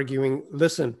perspective, they're arguing,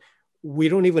 listen, we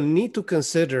don't even need to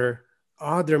consider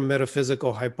other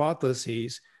metaphysical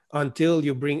hypotheses until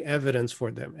you bring evidence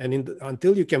for them. And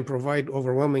until you can provide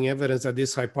overwhelming evidence that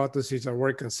these hypotheses are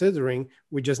worth considering,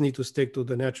 we just need to stick to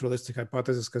the naturalistic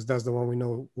hypothesis because that's the one we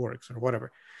know works, or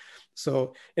whatever.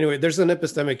 So anyway, there's an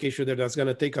epistemic issue there that's going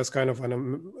to take us kind of on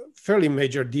a fairly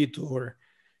major detour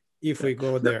if we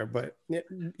go there. But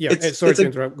yeah, sorry to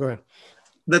interrupt. Go ahead.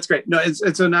 That's great. No,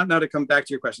 and so now to come back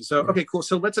to your question. So, okay, cool.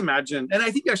 So let's imagine, and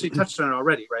I think you actually touched on it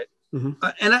already, right?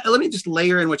 Mm-hmm. Let me just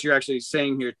layer in what you're actually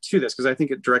saying here to this, because I think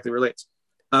it directly relates.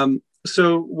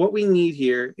 So what we need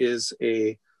here is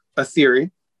a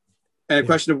theory and a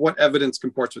question of what evidence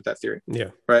comports with that theory. Yeah.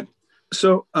 Right.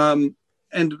 So, and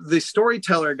the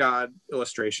storyteller God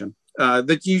illustration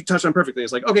that you touched on perfectly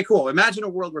is like, okay, cool. Imagine a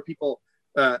world where people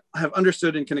have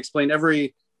understood and can explain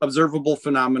every observable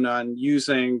phenomenon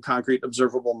using concrete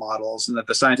observable models, and that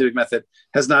the scientific method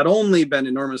has not only been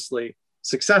enormously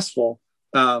successful,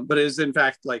 but is in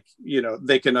fact, like,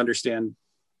 they can understand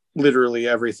literally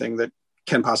everything that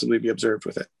can possibly be observed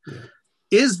with it. Yeah.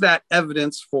 Is that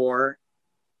evidence for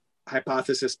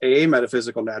hypothesis A,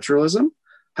 metaphysical naturalism,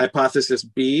 hypothesis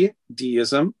B,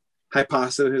 deism,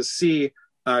 hypothesis C,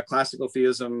 classical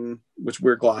theism, which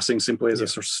we're glossing simply as a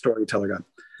sort of storyteller God?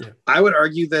 Yeah. I would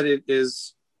argue that it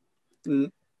is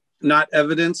not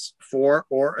evidence for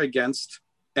or against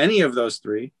any of those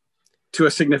three to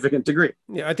a significant degree.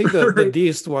 Yeah, I think the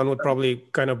deist one would probably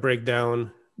kind of break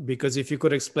down, because if you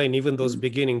could explain even those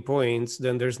beginning points,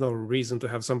 then there's no reason to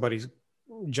have somebody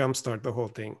jumpstart the whole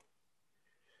thing.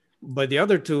 But the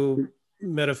other two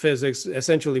metaphysics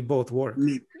essentially both work.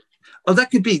 Oh, that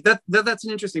could be that's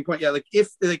an interesting point. Yeah, like if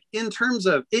in terms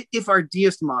of if our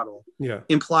deist model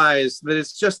implies that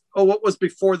it's just what was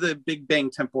before the Big Bang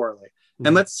temporally,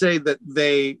 and let's say that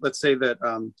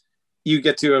you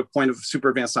get to a point of super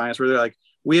advanced science where they're like,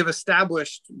 we have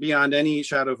established beyond any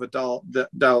shadow of a doubt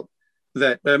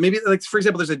that maybe, like, for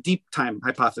example, there's a deep time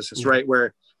hypothesis, right,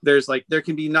 where there's there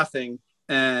can be nothing,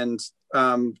 and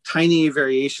tiny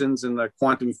variations in the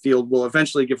quantum field will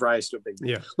eventually give rise to a big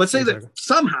bang. Yeah, let's say that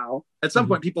somehow at some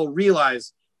point people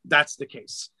realize that's the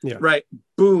case, right?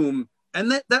 Boom.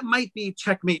 And that might be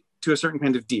checkmate to a certain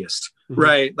kind of deist,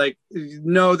 right? Like,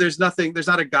 no, there's not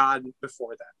a God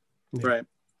before that, right?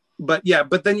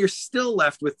 But then you're still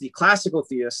left with the classical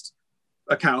theist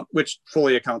account, which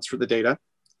fully accounts for the data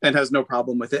and has no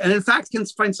problem with it, and in fact can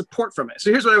find support from it.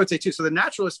 So here's what I would say too. So the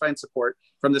naturalists find support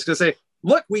from this, because they say,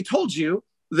 look, we told you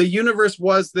the universe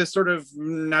was this sort of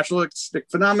naturalistic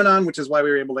phenomenon, which is why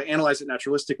we were able to analyze it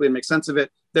naturalistically and make sense of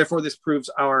it. Therefore, this proves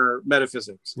our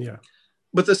metaphysics. Yeah.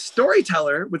 But the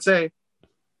storyteller would say,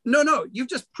 no, you've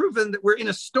just proven that we're in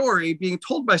a story being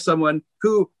told by someone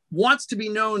who wants to be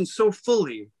known so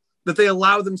fully that they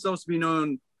allow themselves to be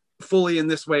known fully in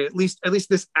this way, at least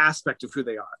this aspect of who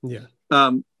they are. Yeah.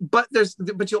 But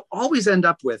you'll always end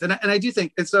up with, and I do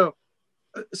think, and so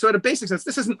at a basic sense,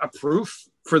 this isn't a proof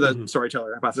for the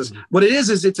storyteller hypothesis. What it is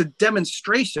it's a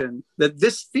demonstration that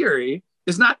this theory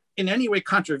is not in any way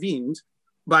contravened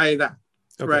by that.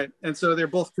 Okay. Right. And so they're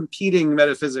both competing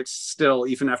metaphysics still,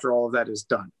 even after all of that is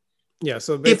done. Yeah.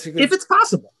 So basically, if it's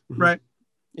possible, right?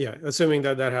 Yeah, assuming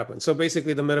that that happens. So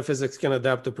basically, the metaphysics can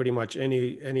adapt to pretty much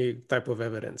any type of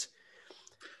evidence.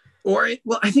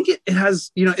 Well, I think it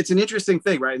has, it's an interesting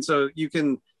thing, right? And so you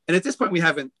can, and at this point, we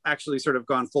haven't actually sort of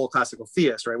gone full classical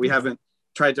theist, right? We haven't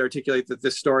tried to articulate that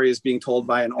this story is being told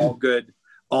by an all good,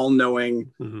 all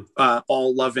knowing,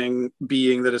 all loving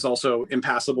being that is also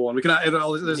impassible. And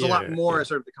there's a lot more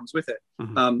sort of that comes with it.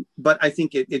 But I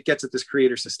think it gets at this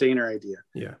creator sustainer idea.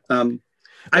 Yeah.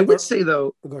 I would say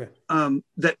though, go ahead.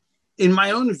 That in my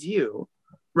own view,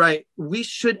 right, we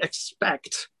should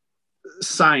expect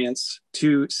science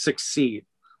to succeed.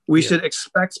 We should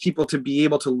expect people to be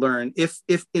able to learn if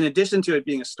in addition to it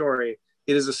being a story,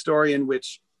 it is a story in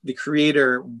which the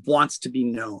creator wants to be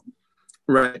known,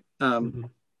 right?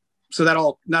 So that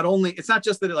all, not only, it's not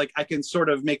just that like I can sort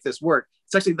of make this work,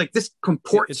 it's actually like this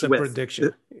comports it's a with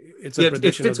prediction. It's a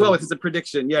prediction. It fits well with, it's a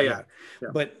prediction. Yeah.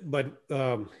 But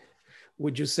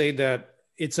would you say that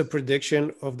it's a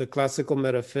prediction of the classical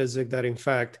metaphysic that in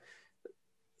fact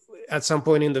at some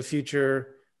point in the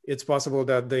future, it's possible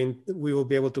that we will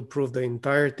be able to prove the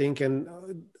entire thing can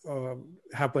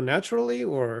happen naturally,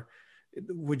 or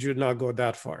would you not go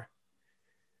that far?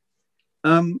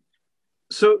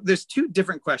 So there's two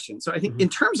different questions. So I think in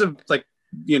terms of like,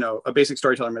 a basic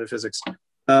storyteller metaphysics,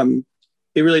 it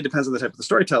really depends on the type of the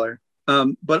storyteller.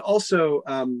 But also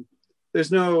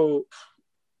there's no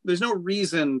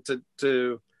reason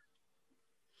to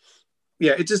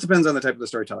it just depends on the type of the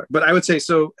storyteller. But I would say,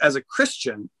 so as a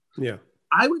Christian,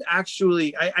 I would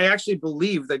actually, I actually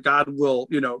believe that God will,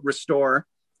 restore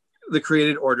the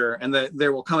created order, and that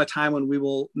there will come a time when we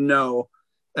will know,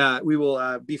 we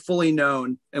will be fully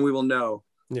known, and we will know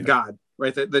God,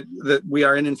 right? That we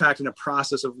are in fact in a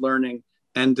process of learning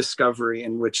and discovery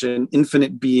in which an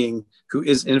infinite being who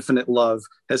is infinite love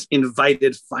has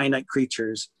invited finite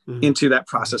creatures into that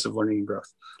process of learning and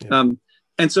growth.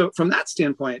 And so from that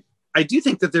standpoint, I do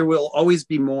think that there will always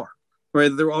be more,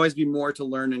 right? There will always be more to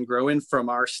learn and grow in from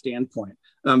our standpoint,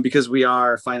 because we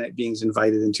are finite beings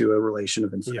invited into a relation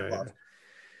of infinite love.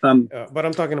 But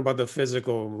I'm talking about the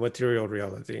physical material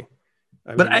reality.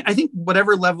 I think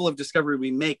whatever level of discovery we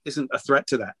make isn't a threat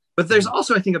to that. But there's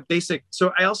also, I think,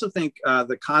 so I also think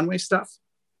the Conway stuff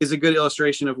is a good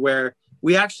illustration of where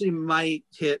we actually might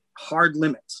hit hard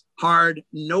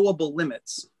knowable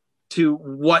limits to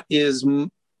what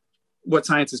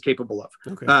science is capable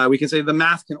of. We can say the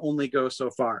math can only go so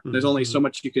far. There's only so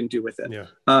much you can do with it.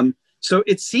 So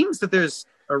it seems that there's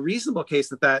a reasonable case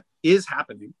that is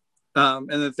happening, and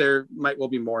that there might well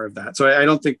be more of that. So I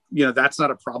don't think, that's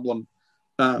not a problem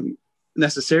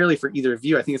necessarily for either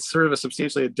view. I think it's sort of a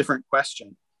substantially a different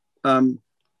question.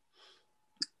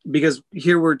 Because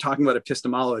here we're talking about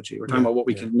epistemology. We're talking about what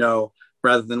we can know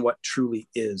rather than what truly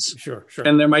is. Sure.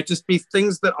 And there might just be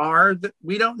things that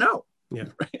we don't know.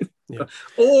 Right?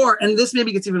 And this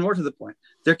maybe gets even more to the point.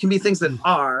 There can be things that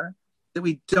that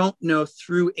we don't know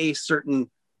through a certain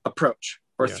approach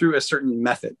or through a certain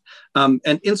method.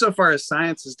 And insofar as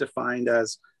science is defined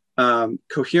as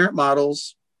coherent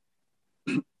models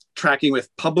tracking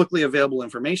with publicly available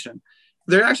information,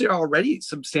 there actually are already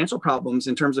substantial problems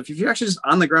in terms of if you're actually just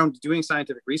on the ground doing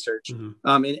scientific research in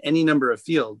any number of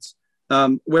fields,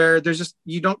 where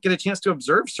you don't get a chance to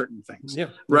observe certain things,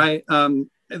 right? Part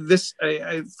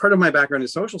of my background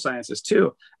is social sciences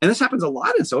too. And this happens a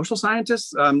lot in social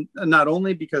scientists, not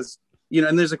only because,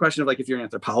 and there's a question of like, if you're an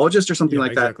anthropologist or something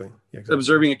like that,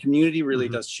 observing a community really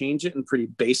does change it in pretty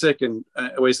basic and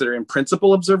ways that are in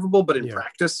principle observable, but in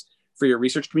practice for your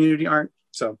research community aren't.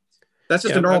 So that's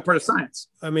just a normal part of science.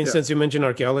 I mean, since you mentioned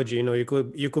archaeology,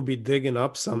 you could be digging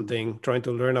up something, trying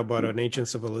to learn about an ancient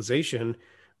civilization,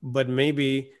 but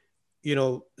maybe,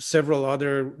 several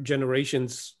other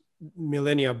generations,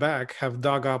 millennia back, have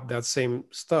dug up that same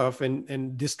stuff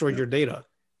and destroyed your data.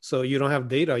 So you don't have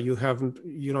data, you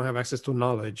don't have access to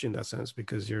knowledge in that sense,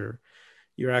 because your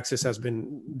access has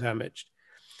been damaged.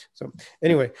 So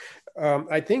anyway,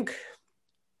 I think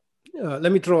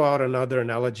let me throw out another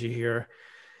analogy here,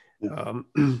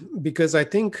 because I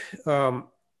think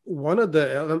one of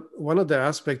the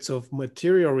aspects of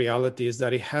material reality is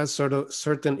that it has sort of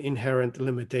certain inherent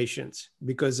limitations,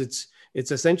 because it's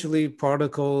essentially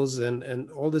particles and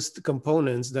all these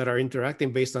components that are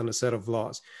interacting based on a set of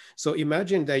laws. So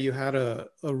imagine that you had a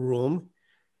room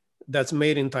that's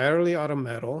made entirely out of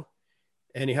metal,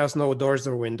 and it has no doors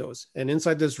or windows. And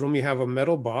inside this room, you have a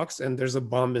metal box, and there's a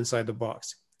bomb inside the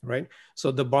box, right?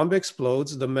 So the bomb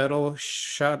explodes, the metal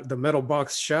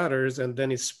box shatters, and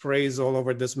then it sprays all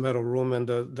over this metal room, and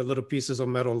the little pieces of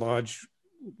metal lodge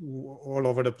all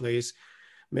over the place.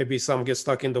 Maybe some get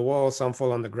stuck in the wall, some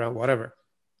fall on the ground, whatever.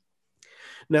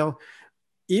 Now,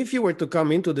 if you were to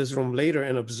come into this room later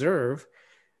and observe,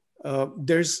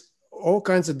 there's all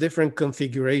kinds of different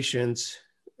configurations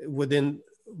within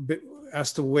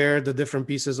as to where the different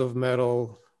pieces of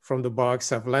metal from the box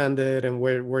have landed and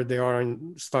where they are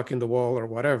stuck in the wall or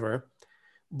whatever.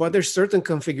 But there's certain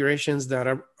configurations that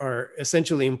are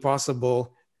essentially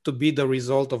impossible to be the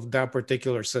result of that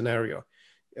particular scenario.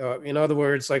 In other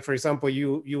words, like for example,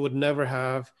 you would never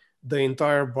have the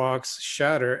entire box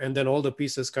shatter and then all the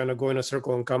pieces kind of go in a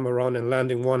circle and come around and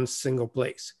land in one single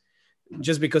place,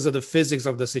 just because of the physics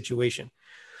of the situation.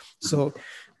 So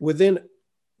within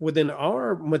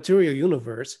our material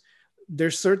universe,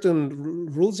 there's certain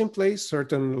rules in place,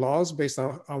 certain laws based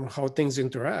on how things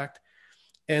interact.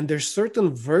 And there's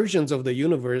certain versions of the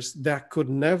universe that could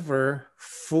never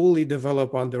fully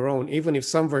develop on their own, even if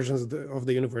some versions of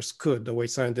the universe could, the way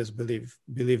scientists believe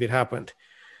it happened.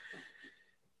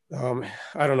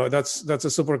 I don't know, that's a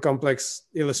super complex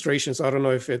illustration, so I don't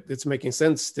know if it's making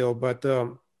sense still, but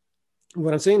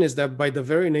what I'm saying is that by the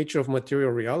very nature of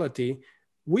material reality,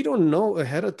 we don't know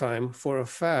ahead of time for a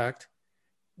fact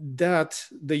that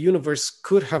the universe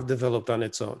could have developed on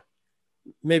its own.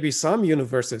 Maybe some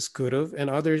universes could have, and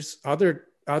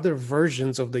other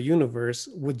versions of the universe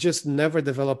would just never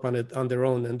develop on their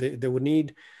own, and they would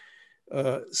need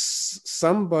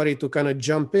somebody to kind of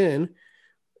jump in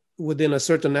within a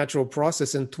certain natural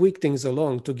process and tweak things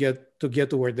along to get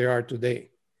to where they are today.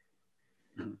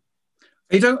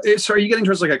 So are you getting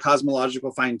towards like a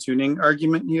cosmological fine-tuning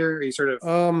argument here? Are you sort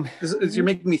of you're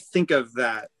making me think of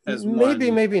that as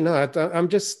maybe not. I'm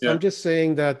just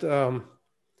saying that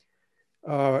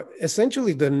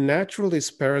essentially the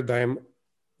naturalist paradigm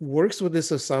works with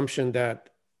this assumption that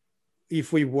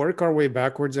if we work our way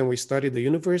backwards and we study the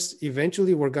universe,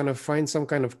 eventually we're going to find some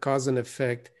kind of cause and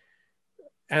effect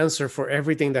answer for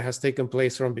everything that has taken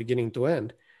place from beginning to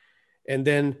end. And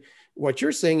then what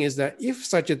you're saying is that if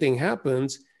such a thing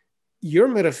happens, your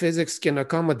metaphysics can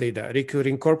accommodate that. It could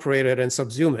incorporate it and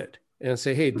subsume it and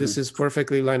say, hey, this is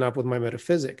perfectly lined up with my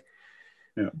metaphysic.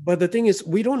 Yeah. But the thing is,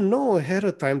 we don't know ahead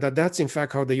of time that that's in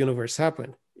fact how the universe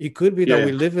happened. It could be that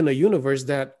we live in a universe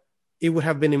that it would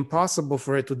have been impossible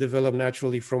for it to develop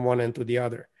naturally from one end to the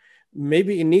other.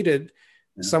 Maybe it needed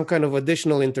some kind of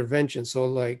additional intervention. So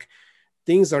like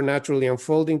things are naturally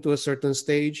unfolding to a certain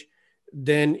stage.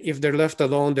 Then if they're left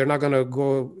alone, they're not going to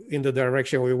go in the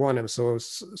direction we want them.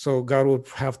 So God would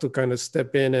have to kind of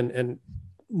step in and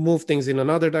move things in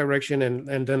another direction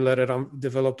and then let it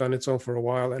develop on its own for a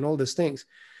while and all these things.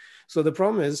 So the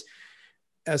problem is,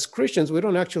 as Christians, we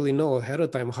don't actually know ahead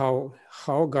of time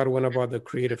how God went about the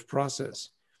creative process.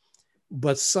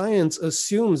 But science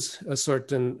assumes a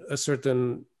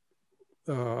certain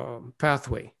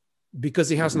pathway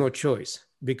because it has no choice,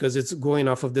 because it's going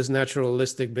off of this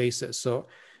naturalistic basis. So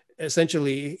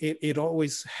essentially, it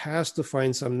always has to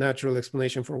find some natural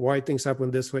explanation for why things happen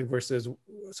this way versus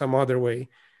some other way.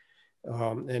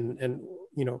 And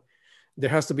you know,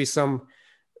 there has to be some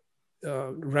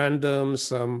random,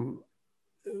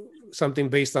 something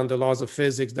based on the laws of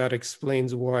physics that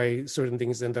explains why certain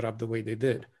things ended up the way they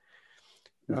did.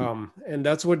 And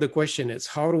that's where the question is,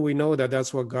 how do we know that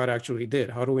that's what God actually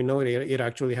did? How do we know it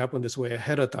actually happened this way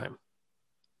ahead of time?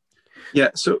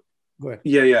 Yeah. So go ahead.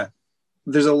 Yeah.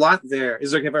 There's a lot there.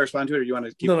 Is it okay if I respond to it, or do you want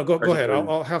to keep? No, go ahead.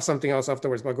 I'll have something else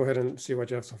afterwards, but go ahead and see what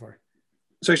you have so far.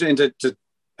 So actually,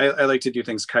 I like to do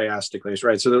things chiastically,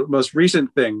 right? So the most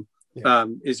recent thing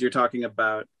is you're talking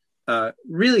about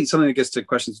really something that gets to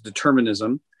questions of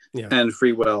determinism and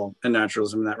free will and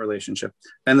naturalism in that relationship.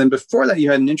 And then before that,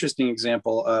 you had an interesting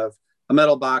example of a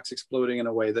metal box exploding in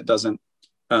a way that doesn't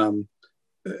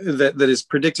that is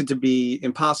predicted to be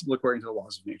impossible according to the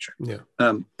laws of nature. Yeah.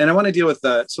 And I want to deal with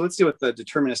that. So let's deal with the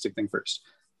deterministic thing first.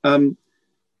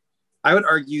 I would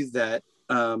argue that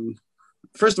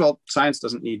first of all, science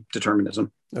doesn't need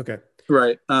determinism. Okay.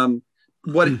 Right.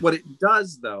 What it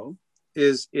does though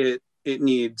is it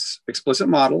needs explicit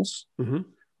models,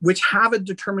 which have a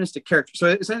deterministic character.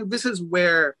 So this is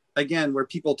where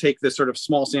people take this sort of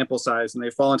small sample size and they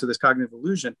fall into this cognitive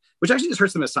illusion, which actually just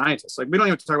hurts them as scientists. Like we don't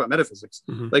even have to talk about metaphysics.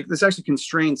 Like this actually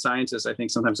constrains scientists, I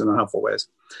think, sometimes in unhelpful ways,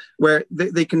 where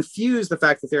they confuse the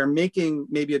fact that they're making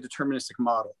maybe a deterministic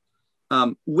model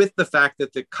with the fact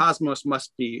that the cosmos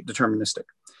must be deterministic.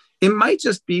 It might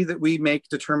just be that we make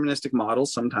deterministic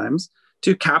models sometimes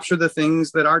to capture the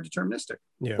things that are deterministic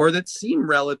or that seem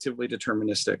relatively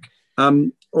deterministic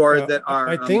or that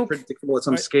are predictable at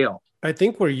some scale. I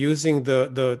think we're using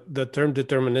the term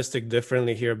deterministic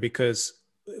differently here, because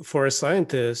for a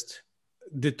scientist,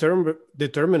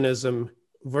 determinism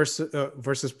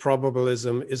versus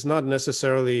probabilism is not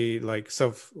necessarily like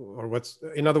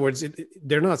in other words,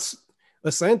 they're not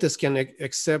a scientist can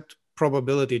accept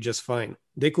probability just fine.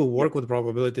 They could work with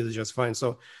probability just fine.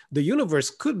 So the universe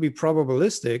could be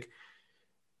probabilistic,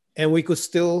 and we could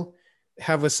still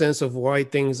have a sense of why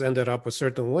things ended up a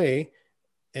certain way.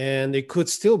 And it could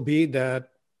still be that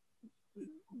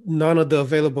none of the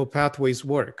available pathways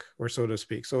work, or so to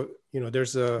speak. So,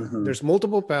 there's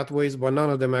multiple pathways, but none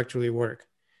of them actually work.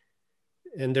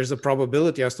 And there's a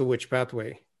probability as to which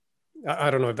pathway. I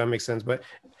don't know if that makes sense, but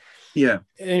yeah.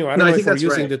 Anyway, I don't know if we're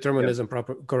using determinism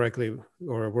correctly,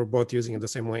 or we're both using it the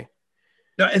same way.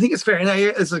 No, I think it's fair. And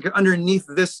it's like underneath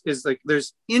this is like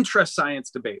there's intra-science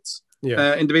debates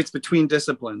and debates between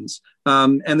disciplines.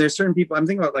 And there's certain people, I'm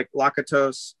thinking about like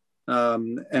Lakatos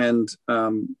and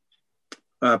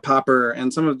Popper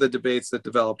and some of the debates that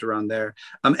developed around there.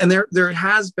 And there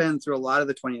has been through a lot of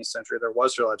the 20th century, there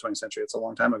was through a lot of the 20th century, it's a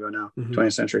long time ago now,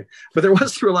 20th century, but there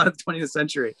was through a lot of the 20th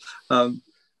century.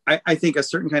 I think a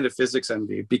certain kind of physics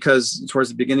envy, because towards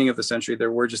the beginning of the century,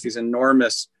 there were just these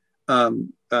enormous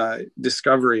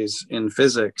discoveries in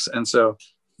physics. And so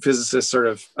physicists sort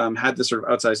of had this sort of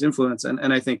outsized influence.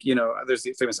 And I think, there's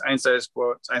the famous Einstein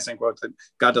quote that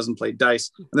God doesn't play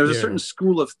dice. And there was a certain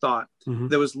school of thought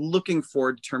that was looking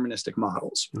for deterministic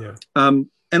models. Yeah. And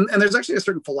there's actually a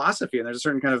certain philosophy, and there's a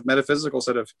certain kind of metaphysical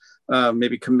set of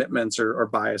maybe commitments or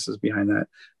biases behind that.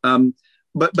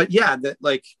 But yeah, that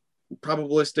like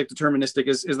probabilistic deterministic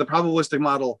is the probabilistic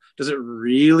model, does it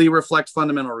really reflect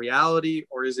fundamental reality,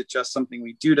 or is it just something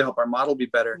we do to help our model be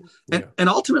better? And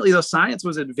ultimately, though, science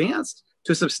was advanced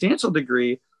to a substantial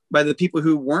degree by the people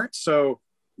who weren't so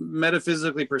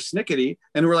metaphysically persnickety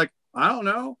and who were like, I don't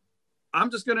know, I'm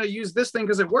just going to use this thing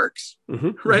because it works,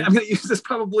 right? I'm going to use this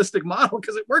probabilistic model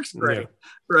because it works great,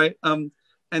 right?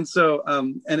 And so,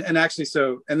 and actually,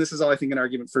 and this is all, I think, an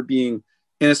argument for being,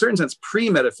 in a certain sense,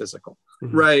 pre-metaphysical,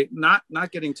 right? Not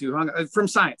getting too hung up from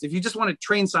science. If you just want to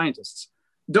train scientists,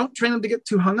 don't train them to get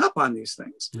too hung up on these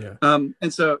things.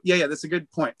 And so, that's a good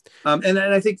point. And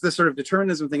I think the sort of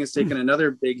determinism thing has taken another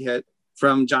big hit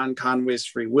from John Conway's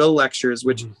free will lectures,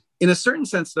 which in a certain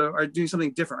sense, though, are doing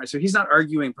something different, right? So he's not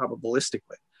arguing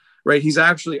probabilistically, right? He's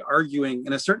actually arguing,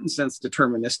 in a certain sense,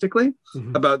 deterministically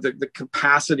about the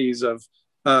capacities of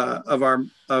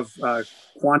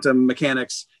quantum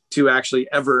mechanics to actually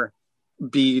ever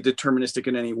be deterministic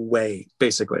in any way,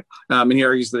 basically. And he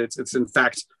argues that it's in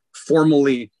fact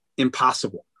formally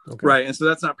impossible, right? And so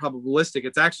that's not probabilistic.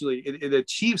 It's actually, it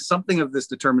achieves something of this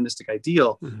deterministic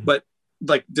ideal, but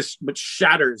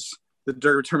shatters the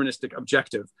deterministic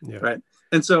objective, right?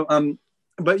 And so,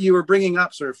 but you were bringing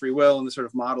up sort of free will and the sort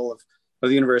of model of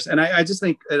the universe. And I just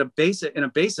think in a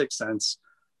basic sense,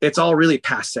 it's all really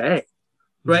passé,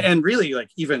 right? And really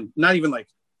not even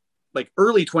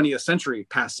early 20th century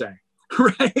passé,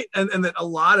 right? And that a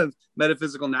lot of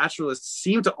metaphysical naturalists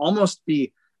seem to almost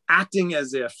be acting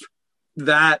as if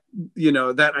that,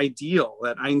 that ideal,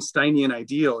 that Einsteinian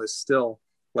ideal, is still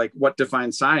like what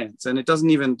defines science. And it doesn't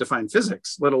even define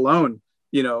physics, let alone,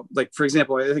 for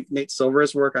example, I think Nate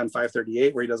Silver's work on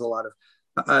 538, where he does a lot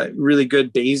of really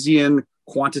good Bayesian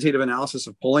quantitative analysis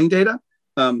of polling data.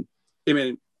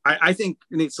 I think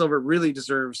Nate Silver really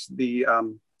deserves the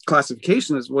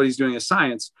classification as what he's doing as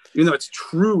science, even though it's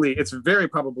very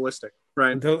probabilistic,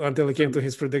 right? Until he came to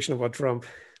his prediction about Trump.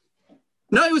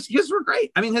 No, his were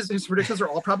great. I mean, his predictions are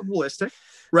all probabilistic,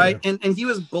 right? Yeah. And he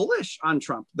was bullish on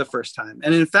Trump the first time.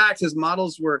 And in fact, his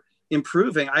models were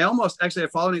improving. I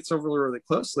follow Nate Silver really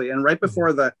closely. And right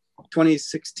before the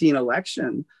 2016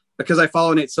 election, because I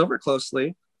follow Nate Silver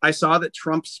closely, I saw that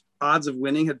Trump's odds of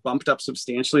winning had bumped up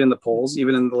substantially in the polls,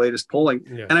 even in the latest polling.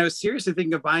 Yeah. And I was seriously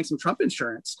thinking of buying some Trump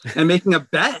insurance and making a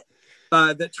bet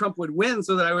that Trump would win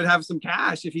so that I would have some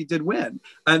cash if he did win.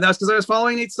 And that's because I was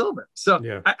following Nate Silver.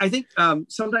 So I think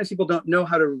sometimes people don't know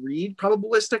how to read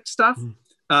probabilistic stuff,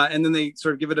 and then they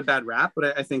sort of give it a bad rap.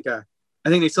 But I think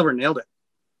Nate Silver nailed it.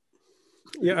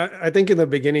 Yeah, I think in the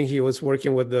beginning he was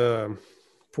working with the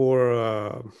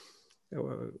poor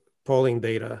polling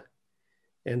data,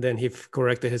 and then he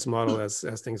corrected his model as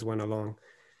things went along.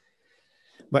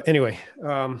 But anyway,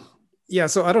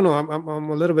 so I don't know. I'm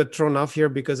a little bit thrown off here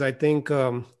because I think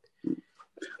I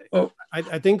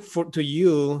think to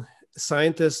you,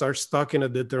 scientists are stuck in a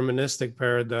deterministic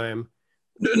paradigm.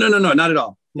 No, not at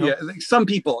all. No? Yeah, like some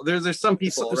people. There's some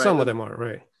people. Some of them are,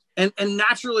 right. And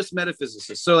naturalist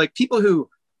metaphysicists. So like people who,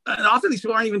 and often these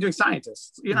people aren't even doing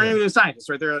scientists. Aren't even doing scientists,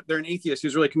 right? They're an atheist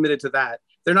who's really committed to that.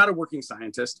 They're not a working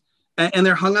scientist, and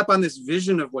they're hung up on this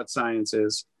vision of what science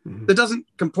is that doesn't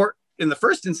comport in the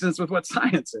first instance with what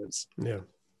science is. Yeah.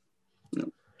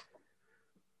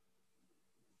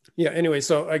 Yeah. Anyway,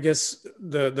 so I guess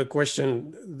the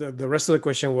question, the rest of the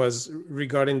question was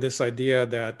regarding this idea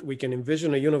that we can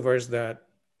envision a universe that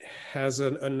has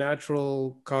a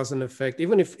natural cause and effect,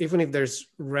 even if there's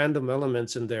random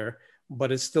elements in there,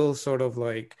 but it's still sort of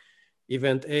like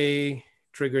event A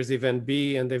triggers event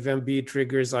B, and the event B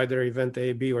triggers either event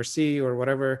A, B, or C, or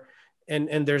whatever,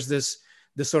 and there's this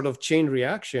sort of chain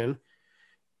reaction.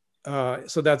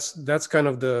 So that's kind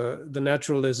of the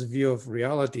naturalist view of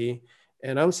reality.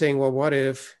 And I'm saying, well, what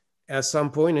if at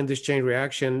some point in this chain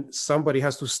reaction, somebody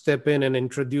has to step in and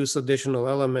introduce additional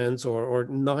elements or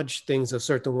nudge things a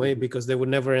certain way because they would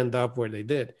never end up where they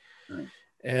did. Right.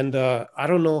 And I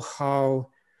don't know how,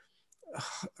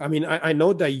 I mean, I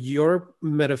know that your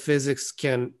metaphysics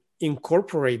can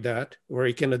incorporate that, or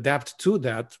it can adapt to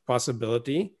that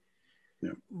possibility,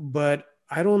 Yeah. but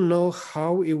I don't know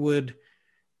how it would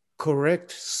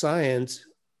correct science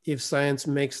if science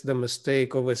makes the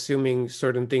mistake of assuming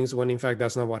certain things when in fact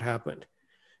that's not what happened.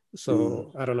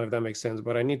 So I don't know if that makes sense,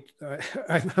 but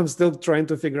I'm still trying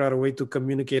to figure out a way to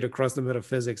communicate across the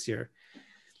metaphysics here.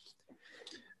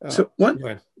 So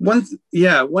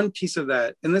one piece of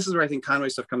that, and this is where I think Conway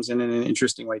stuff comes in an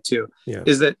interesting way too,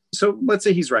 is that, so let's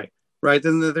say he's right?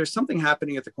 Then there's something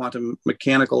happening at the quantum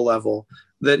mechanical level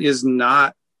that is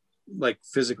not like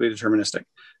physically deterministic.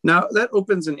 Now that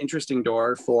opens an interesting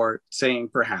door for saying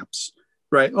perhaps,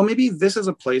 right? Oh, maybe this is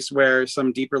a place where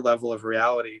some deeper level of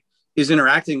reality is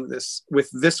interacting with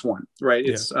this one, right?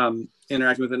 It's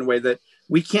interacting with it in a way that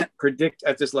we can't predict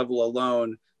at this level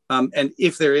alone. And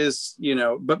if there is,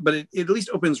 but it at least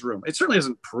opens room. It certainly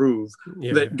doesn't prove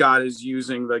that God is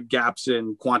using the gaps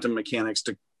in quantum mechanics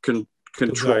to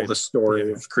control the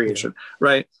story of creation,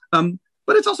 right?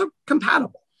 But it's also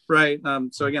compatible, right?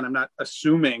 So again, I'm not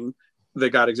assuming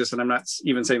that God exists, and I'm not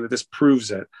even saying that this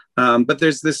proves it. But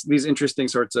there's these interesting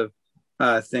sorts of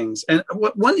things. And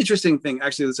one interesting thing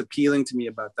actually that's appealing to me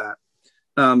about that.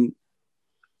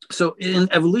 So in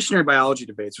evolutionary biology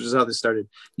debates, which is how this started,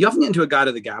 you often get into a God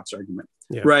of the gaps argument,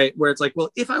 right? Where it's like, well,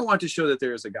 if I want to show that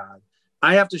there is a God,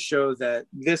 I have to show that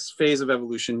this phase of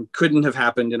evolution couldn't have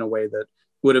happened in a way that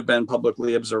would have been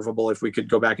publicly observable if we could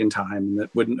go back in time, and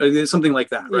that wouldn't, something like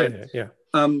that, right?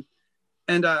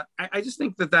 And I just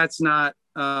think that that's not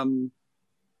a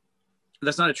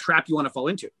trap you want to fall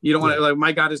into. You don't want to, like,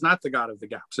 my God is not the God of the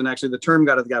gaps. And actually the term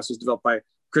God of the gaps was developed by a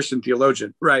Christian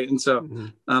theologian, right? And so,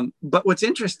 but what's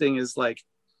interesting is like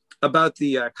about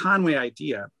the Conway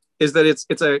idea is that it's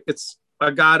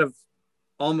a God of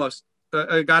almost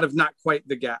a God of not quite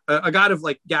the gap, a God of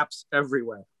like gaps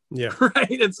everywhere. Yeah.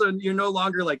 Right. And so you're no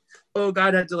longer like, oh,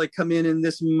 God had to like come in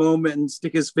this moment and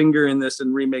stick his finger in this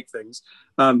and remake things.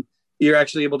 You're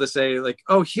actually able to say like,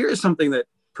 oh, here's something that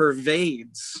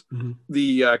pervades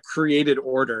the created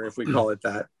order, if we call it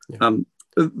that,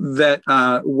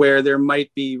 that where there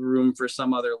might be room for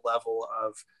some other level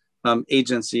of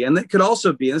agency. And that could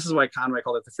also be, and this is why Conway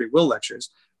called it the free will lectures,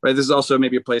 right? This is also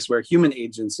maybe a place where human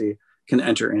agency can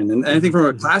enter in. And I think from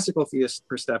a classical theist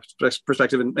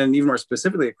perspective, and even more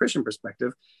specifically a Christian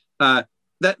perspective, that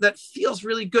feels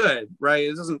really good, right?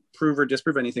 It doesn't prove or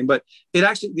disprove anything, but it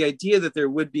actually, the idea that there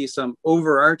would be some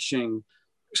overarching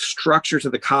structure to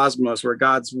the cosmos where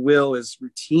God's will is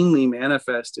routinely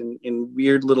manifest in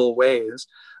weird little ways,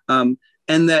 and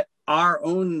that our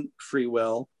own free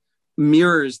will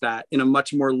mirrors that in a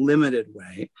much more limited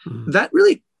way, that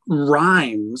really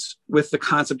rhymes with the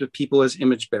concept of people as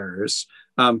image bearers,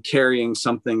 carrying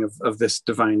something of this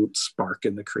divine spark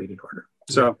in the created order.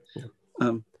 So,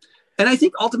 and I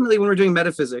think ultimately when we're doing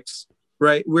metaphysics,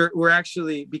 right, we're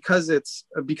actually, because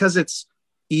it's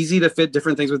easy to fit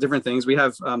different things with different things, we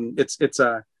have it's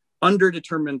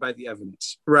underdetermined by the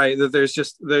evidence, right? That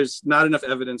there's not enough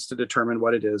evidence to determine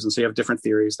what it is, and so you have different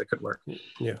theories that could work.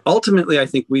 Ultimately, I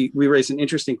think we raise an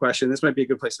interesting question. This might be a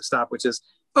good place to stop, which is,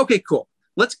 okay, cool.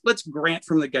 Let's grant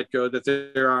from the get-go that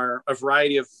there are a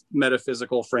variety of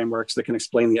metaphysical frameworks that can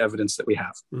explain the evidence that we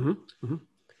have.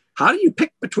 How do you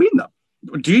pick between them?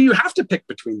 Do you have to pick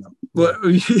between them? Well,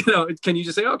 can you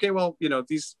just say, okay, well,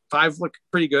 these 5 look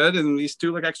pretty good and these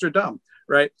 2 look extra dumb,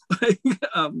 right?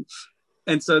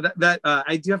 And so that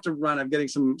I do have to run. I'm getting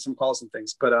some calls and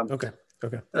things, but okay.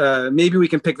 Maybe we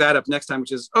can pick that up next time,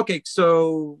 which is, okay,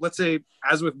 so let's say,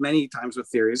 as with many times with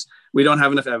theories, we don't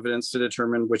have enough evidence to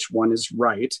determine which one is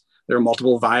right. There are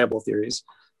multiple viable theories.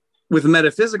 With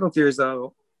metaphysical theories,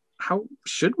 though, how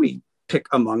should we pick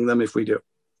among them if we do?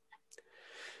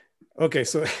 Okay,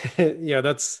 so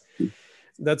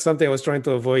that's something I was trying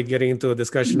to avoid getting into a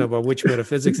discussion about which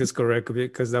metaphysics is correct,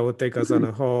 because that would take us on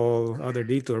a whole other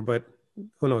detour, but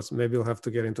who knows, maybe we'll have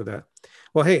to get into that.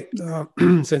 Well, hey,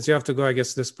 since you have to go, I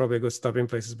guess this is probably a good stopping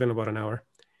place. It's been about an hour.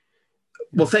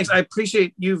 Well, thanks. I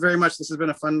appreciate you very much. This has been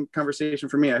a fun conversation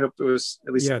for me. I hope it was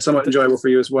at least Yeah, somewhat enjoyable for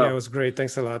you as well. Yeah, it was great.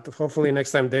 Thanks a lot. Hopefully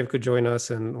next time Dave could join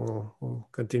us and we'll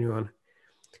continue on.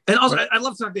 And also, I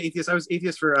love to talk to atheists. I was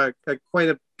atheist for quite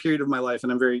a period of my life,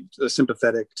 and I'm very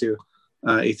sympathetic to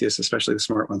atheists, especially the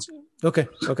smart ones. Okay.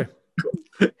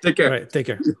 Take care. All right. Take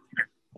care.